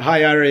hi to her.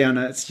 Hi,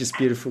 Ariana. It's just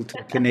beautiful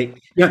to connect.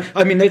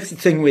 I mean, that's the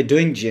thing we're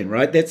doing, Jen,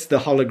 right? That's the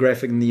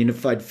holographic and the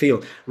unified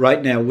field.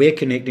 Right now, we're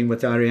connecting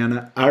with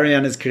Ariana.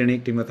 Ariana's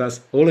connecting with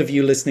us. All of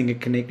you listening are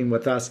connecting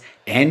with us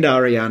and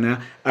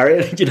Ariana.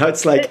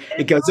 It's like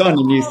it goes on.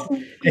 And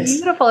it's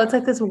beautiful. It's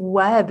like this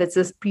web. It's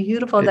this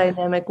beautiful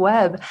dynamic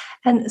web.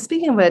 And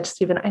speaking of which,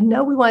 Stephen, I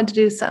know we wanted to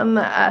do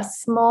some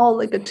small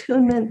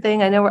attunement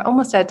thing. I know we're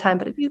almost out of time,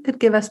 but if you could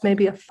give us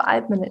maybe a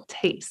 5-minute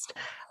taste.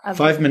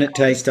 5-minute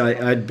taste,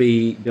 I'd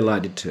be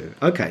delighted to.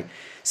 Okay.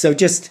 So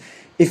just,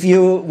 if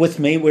you're with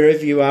me,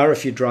 wherever you are,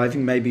 if you're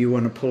driving, maybe you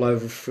want to pull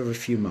over for a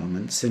few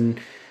moments and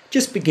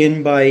just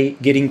begin by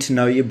getting to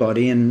know your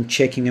body and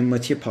checking in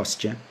with your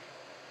posture.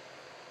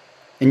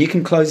 And you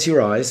can close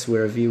your eyes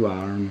wherever you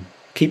are and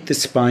keep the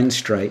spine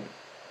straight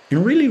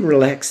and really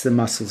relax the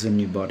muscles in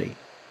your body.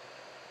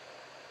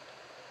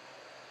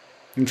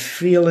 And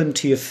feel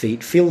into your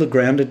feet. Feel the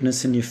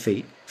groundedness in your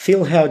feet.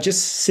 Feel how,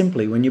 just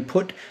simply, when you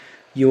put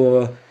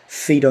your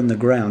feet on the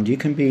ground, you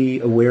can be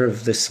aware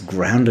of this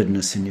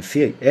groundedness in your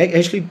feet.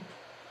 Actually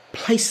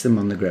place them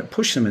on the ground.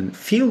 Push them in.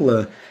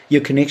 Feel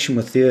your connection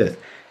with the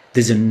earth.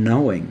 There's a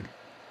knowing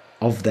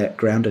of that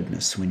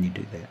groundedness when you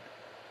do that.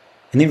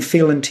 And then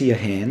feel into your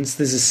hands.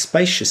 There's a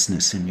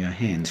spaciousness in your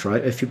hands,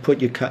 right? If you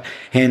put your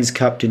hands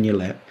cupped in your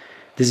lap,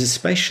 there's a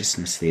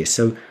spaciousness there.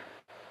 So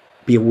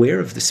be aware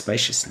of the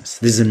spaciousness.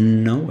 There's a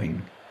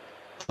knowing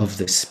of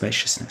this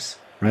spaciousness,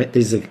 right?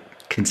 There's a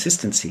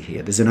consistency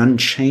here. There's an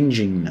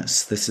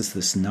unchangingness. This is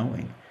this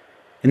knowing.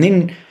 And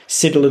then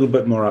sit a little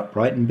bit more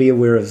upright and be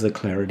aware of the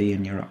clarity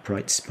in your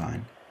upright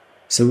spine.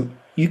 So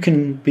you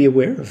can be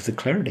aware of the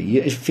clarity.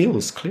 It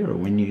feels clearer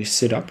when you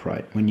sit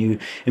upright, when you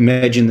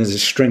imagine there's a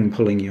string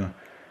pulling your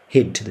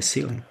head to the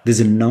ceiling. There's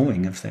a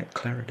knowing of that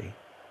clarity.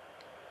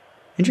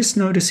 And just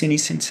notice any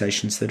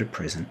sensations that are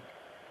present.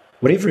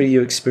 Whatever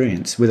you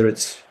experience, whether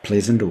it's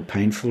pleasant or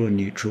painful or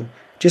neutral,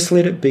 just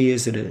let it be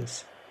as it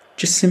is.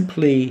 Just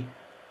simply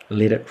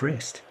let it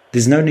rest.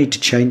 There's no need to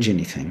change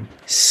anything.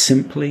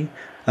 Simply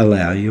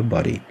allow your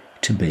body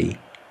to be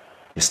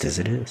just as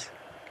it is.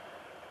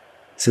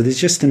 So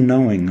there's just a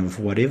knowing of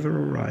whatever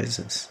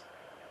arises.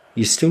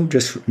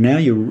 Now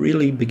you're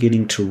really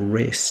beginning to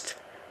rest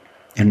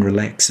and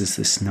relax as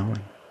this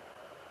knowing.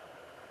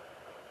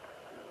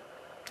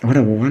 What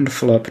a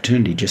wonderful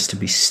opportunity just to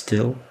be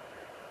still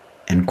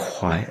and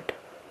quiet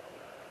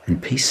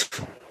and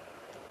peaceful,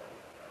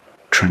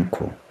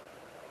 tranquil,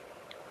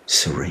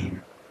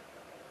 serene.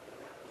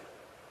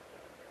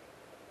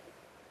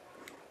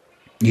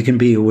 You can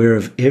be aware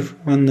of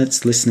everyone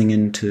that's listening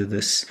into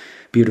this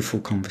beautiful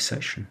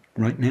conversation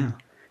right now.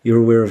 You're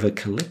aware of a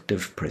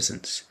collective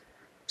presence.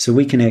 So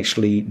we can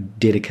actually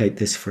dedicate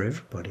this for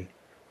everybody.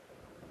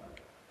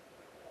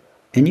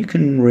 And you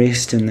can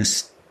rest in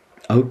this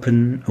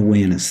open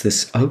awareness,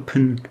 this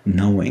open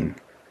knowing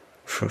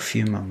for a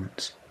few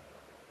moments.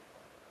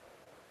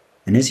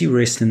 And as you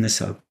rest in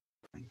this open,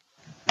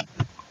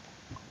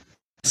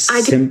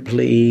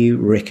 simply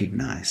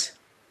recognize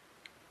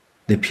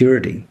the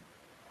purity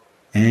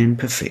and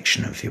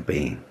perfection of your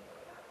being.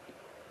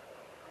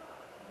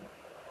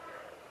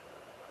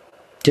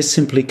 Just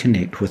simply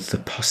connect with the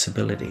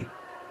possibility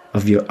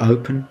of your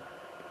open,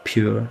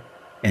 pure,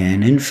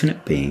 and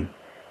infinite being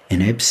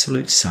in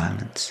absolute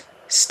silence,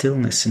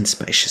 stillness, and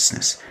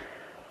spaciousness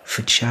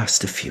for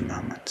just a few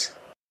moments.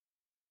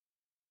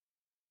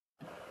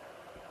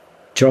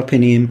 Drop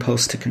any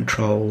impulse to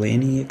control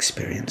any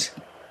experience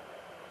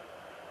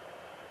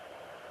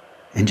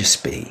and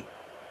just be.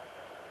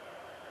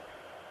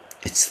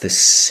 It's the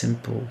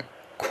simple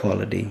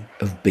quality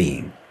of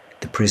being,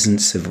 the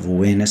presence of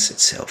awareness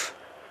itself,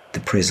 the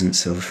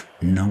presence of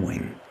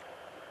knowing.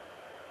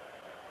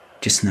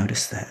 Just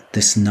notice that,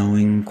 this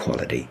knowing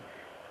quality,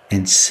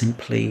 and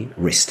simply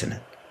rest in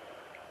it.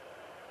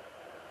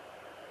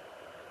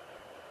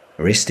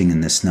 Resting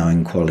in this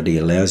knowing quality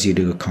allows you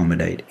to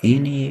accommodate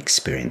any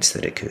experience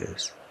that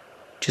occurs.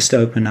 Just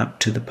open up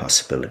to the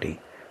possibility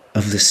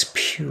of this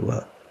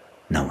pure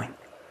knowing.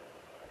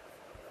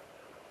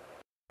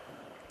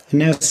 And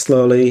now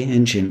slowly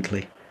and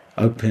gently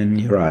open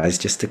your eyes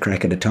just a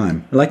crack at a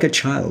time, like a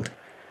child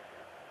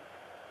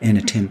in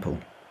a temple.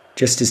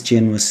 Just as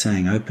Jen was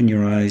saying, open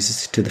your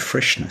eyes to the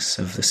freshness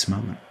of this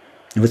moment,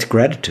 with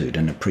gratitude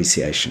and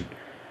appreciation,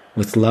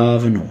 with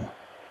love and awe,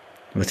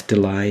 with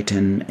delight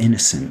and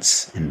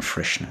innocence and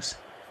freshness.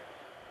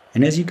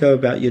 And as you go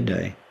about your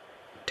day,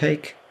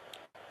 take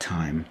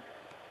time,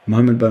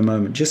 moment by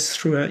moment, just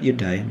throughout your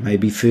day,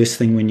 maybe first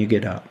thing when you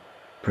get up,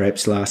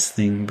 perhaps last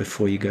thing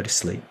before you go to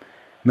sleep,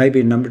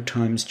 maybe a number of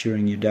times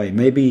during your day,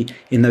 maybe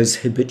in those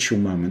habitual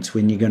moments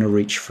when you're going to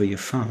reach for your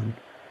phone.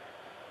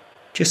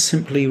 Just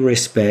simply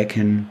rest back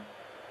and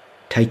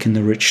take in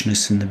the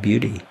richness and the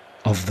beauty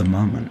of the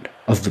moment,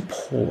 of the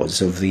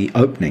pause, of the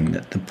opening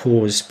that the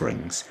pause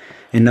brings.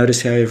 And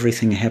notice how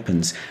everything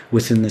happens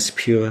within this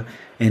pure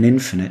and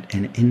infinite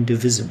and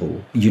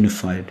indivisible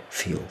unified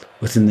field,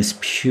 within this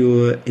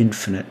pure,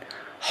 infinite,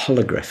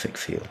 holographic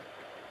field.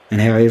 And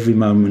how every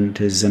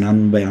moment is an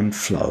unbound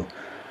flow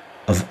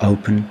of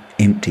open,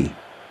 empty,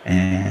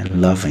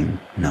 and loving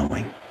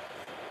knowing.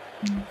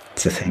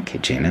 So thank you,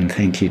 Jen, and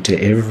thank you to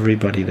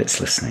everybody that's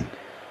listening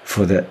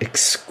for the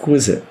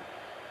exquisite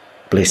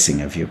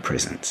blessing of your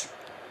presence.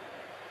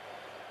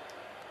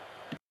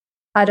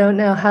 I don't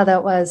know how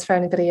that was for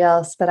anybody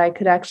else, but I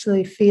could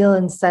actually feel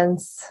and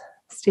sense,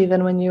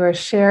 Stephen, when you were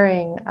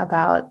sharing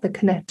about the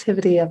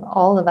connectivity of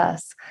all of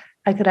us,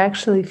 I could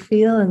actually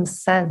feel and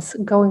sense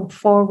going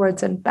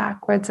forwards and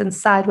backwards and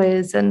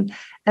sideways and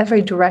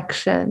every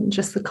direction,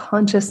 just the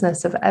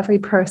consciousness of every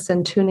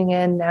person tuning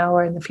in now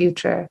or in the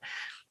future.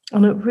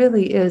 And it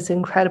really is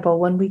incredible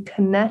when we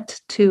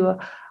connect to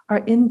our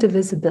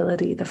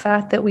indivisibility, the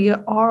fact that we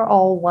are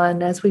all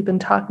one, as we've been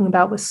talking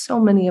about with so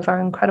many of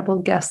our incredible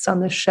guests on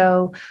the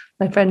show,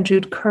 my friend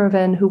Jude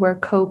Curvin, who we're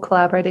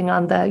co-collaborating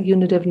on the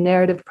Unitive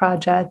Narrative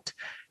Project.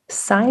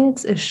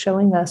 Science is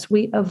showing us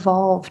we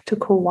evolved to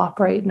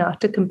cooperate,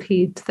 not to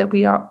compete, that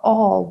we are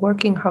all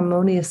working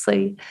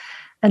harmoniously.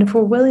 And if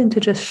we're willing to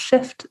just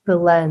shift the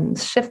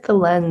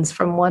lens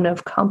from one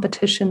of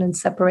competition and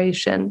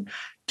separation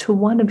to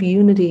one of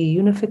unity,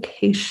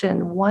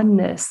 unification,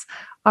 oneness,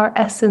 our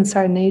essence,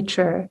 our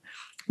nature,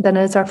 then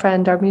as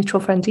our mutual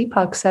friend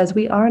Deepak says,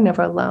 we are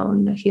never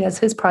alone. He has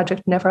his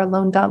project,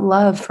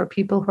 neveralone.love, for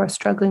people who are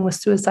struggling with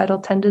suicidal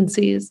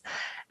tendencies.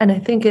 And I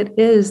think it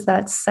is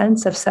that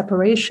sense of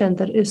separation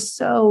that is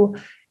so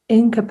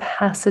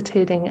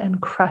incapacitating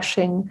and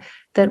crushing,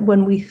 that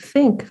when we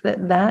think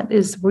that that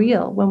is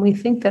real, when we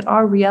think that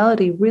our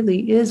reality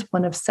really is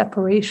one of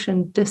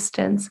separation,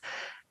 distance,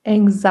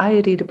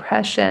 anxiety,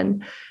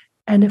 depression.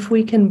 And if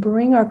we can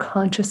bring our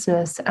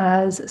consciousness,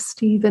 as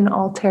Stephen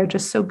Altair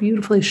just so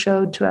beautifully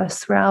showed to us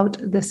throughout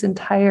this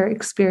entire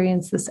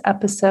experience, this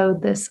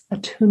episode, this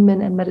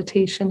attunement and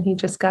meditation, he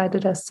just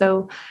guided us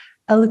so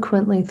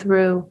eloquently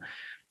through,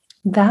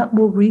 that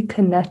will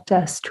reconnect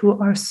us to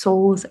our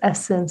soul's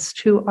essence,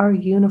 to our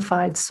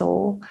unified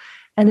soul.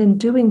 And in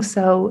doing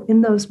so,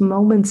 in those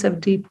moments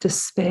of deep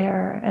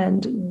despair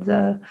and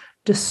the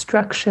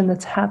destruction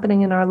that's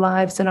happening in our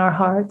lives and our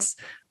hearts,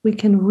 we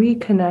can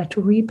reconnect,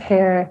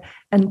 repair,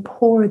 and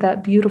pour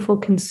that beautiful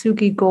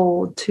kintsugi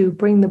gold to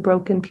bring the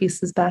broken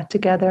pieces back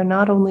together,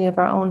 not only of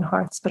our own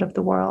hearts, but of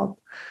the world.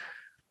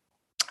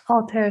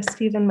 Altair,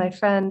 Stephen, my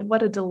friend,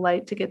 what a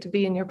delight to get to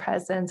be in your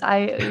presence. He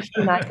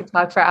and I could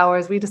talk for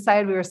hours. We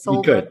decided we were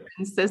soul brother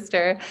and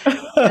sister.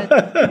 And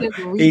we did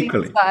readings,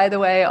 Equally. by the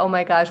way. Oh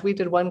my gosh, we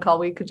did one call.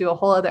 We could do a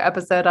whole other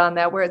episode on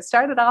that where it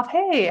started off,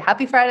 hey,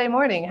 happy Friday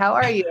morning. How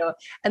are you?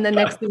 And then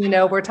next thing you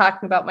know, we're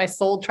talking about my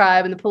soul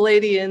tribe and the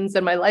Palladians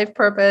and my life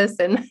purpose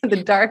and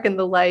the dark and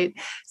the light.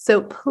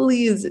 So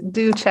please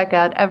do check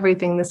out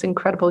everything this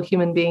incredible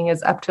human being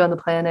is up to on the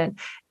planet.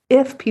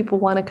 If people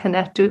want to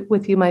connect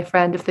with you, my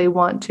friend, if they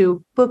want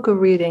to book a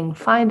reading,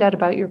 find out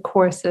about your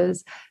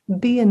courses,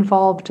 be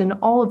involved in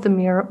all of the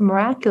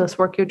miraculous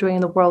work you're doing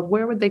in the world,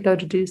 where would they go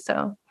to do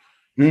so?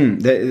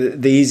 The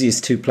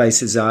easiest two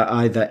places are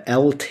either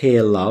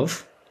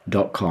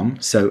altairlove.com,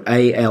 so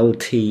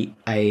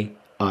ALTAIR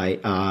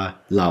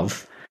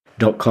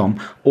love.com,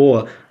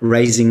 or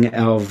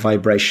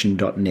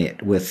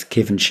raisingourvibration.net with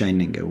Kevin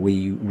Scheininger.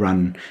 We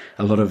run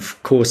a lot of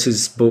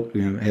courses,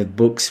 have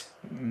books,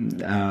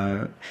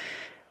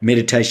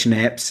 meditation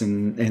apps,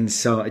 and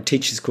so it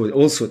teaches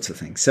all sorts of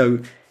things. So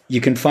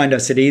you can find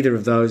us at either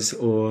of those,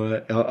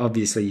 or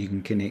obviously you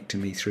can connect to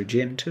me through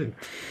Jen too.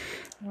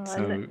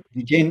 So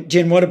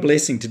Jen, what a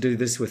blessing to do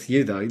this with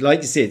you, though.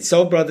 Like you said,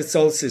 soul brother,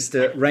 soul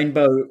sister,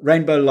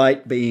 rainbow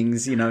light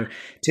beings. To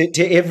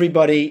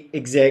everybody,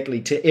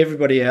 exactly, to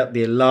everybody out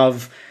there,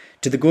 love,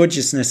 to the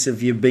gorgeousness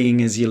of your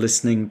being as you're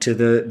listening, to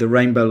the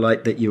rainbow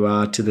light that you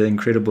are, to the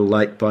incredible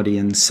light body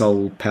and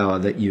soul power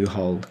that you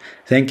hold.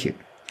 Thank you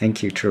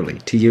truly,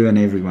 to you and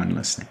everyone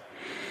listening.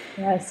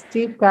 Yes,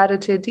 deep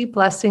gratitude, deep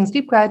blessings,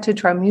 deep gratitude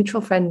to our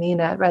mutual friend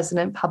Nina at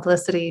Resonant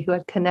Publicity, who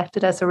had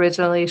connected us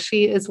originally.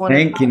 She is one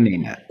of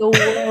Nina. The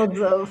world's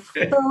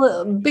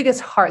biggest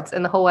hearts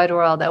in the whole wide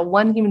world. That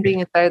one human being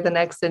is better than the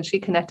next, and she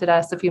connected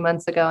us a few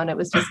months ago, and it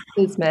was just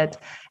kismet.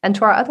 And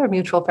to our other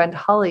mutual friend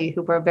Holly,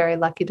 who we're very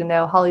lucky to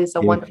know. Holly's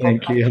a wonderful.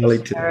 Thank you,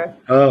 Holly. Too.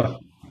 Oh,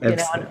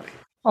 absolutely.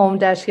 Om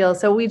Dash Heal.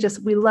 So we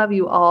love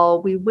you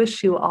all. We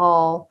wish you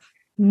all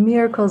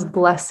miracles,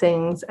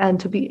 blessings, and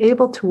to be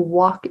able to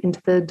walk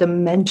into the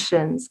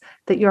dimensions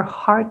that your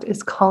heart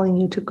is calling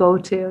you to go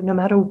to. No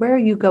matter where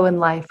you go in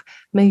life,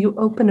 may you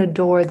open a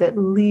door that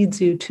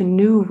leads you to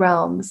new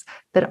realms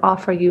that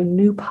offer you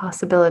new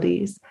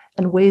possibilities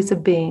and ways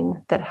of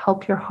being that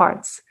help your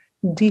heart's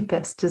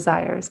deepest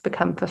desires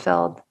become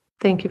fulfilled.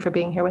 Thank you for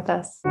being here with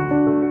us.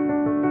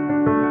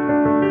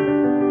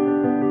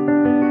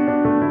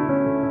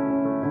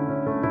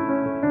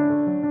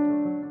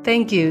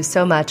 Thank you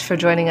so much for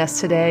joining us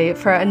today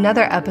for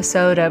another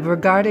episode of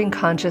Regarding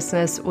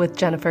Consciousness with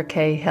Jennifer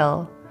K.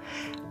 Hill.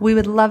 We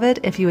would love it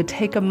if you would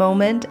take a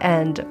moment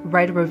and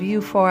write a review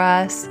for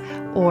us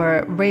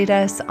or rate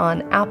us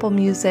on Apple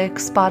Music,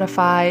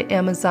 Spotify,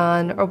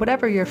 Amazon, or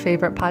whatever your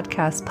favorite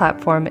podcast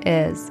platform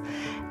is.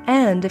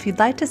 And if you'd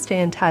like to stay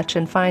in touch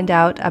and find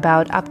out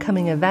about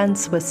upcoming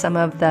events with some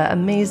of the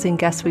amazing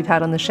guests we've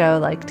had on the show,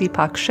 like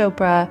Deepak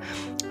Chopra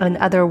and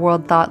other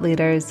world thought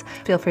leaders,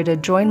 feel free to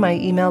join my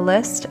email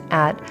list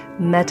at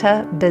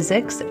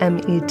metabizics,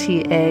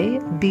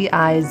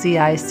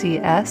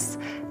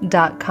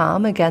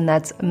 metabizics.com. Again,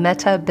 that's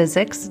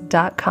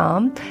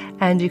metabizics.com.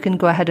 And you can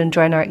go ahead and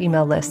join our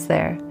email list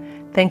there.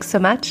 Thanks so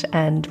much,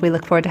 and we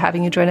look forward to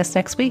having you join us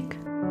next week.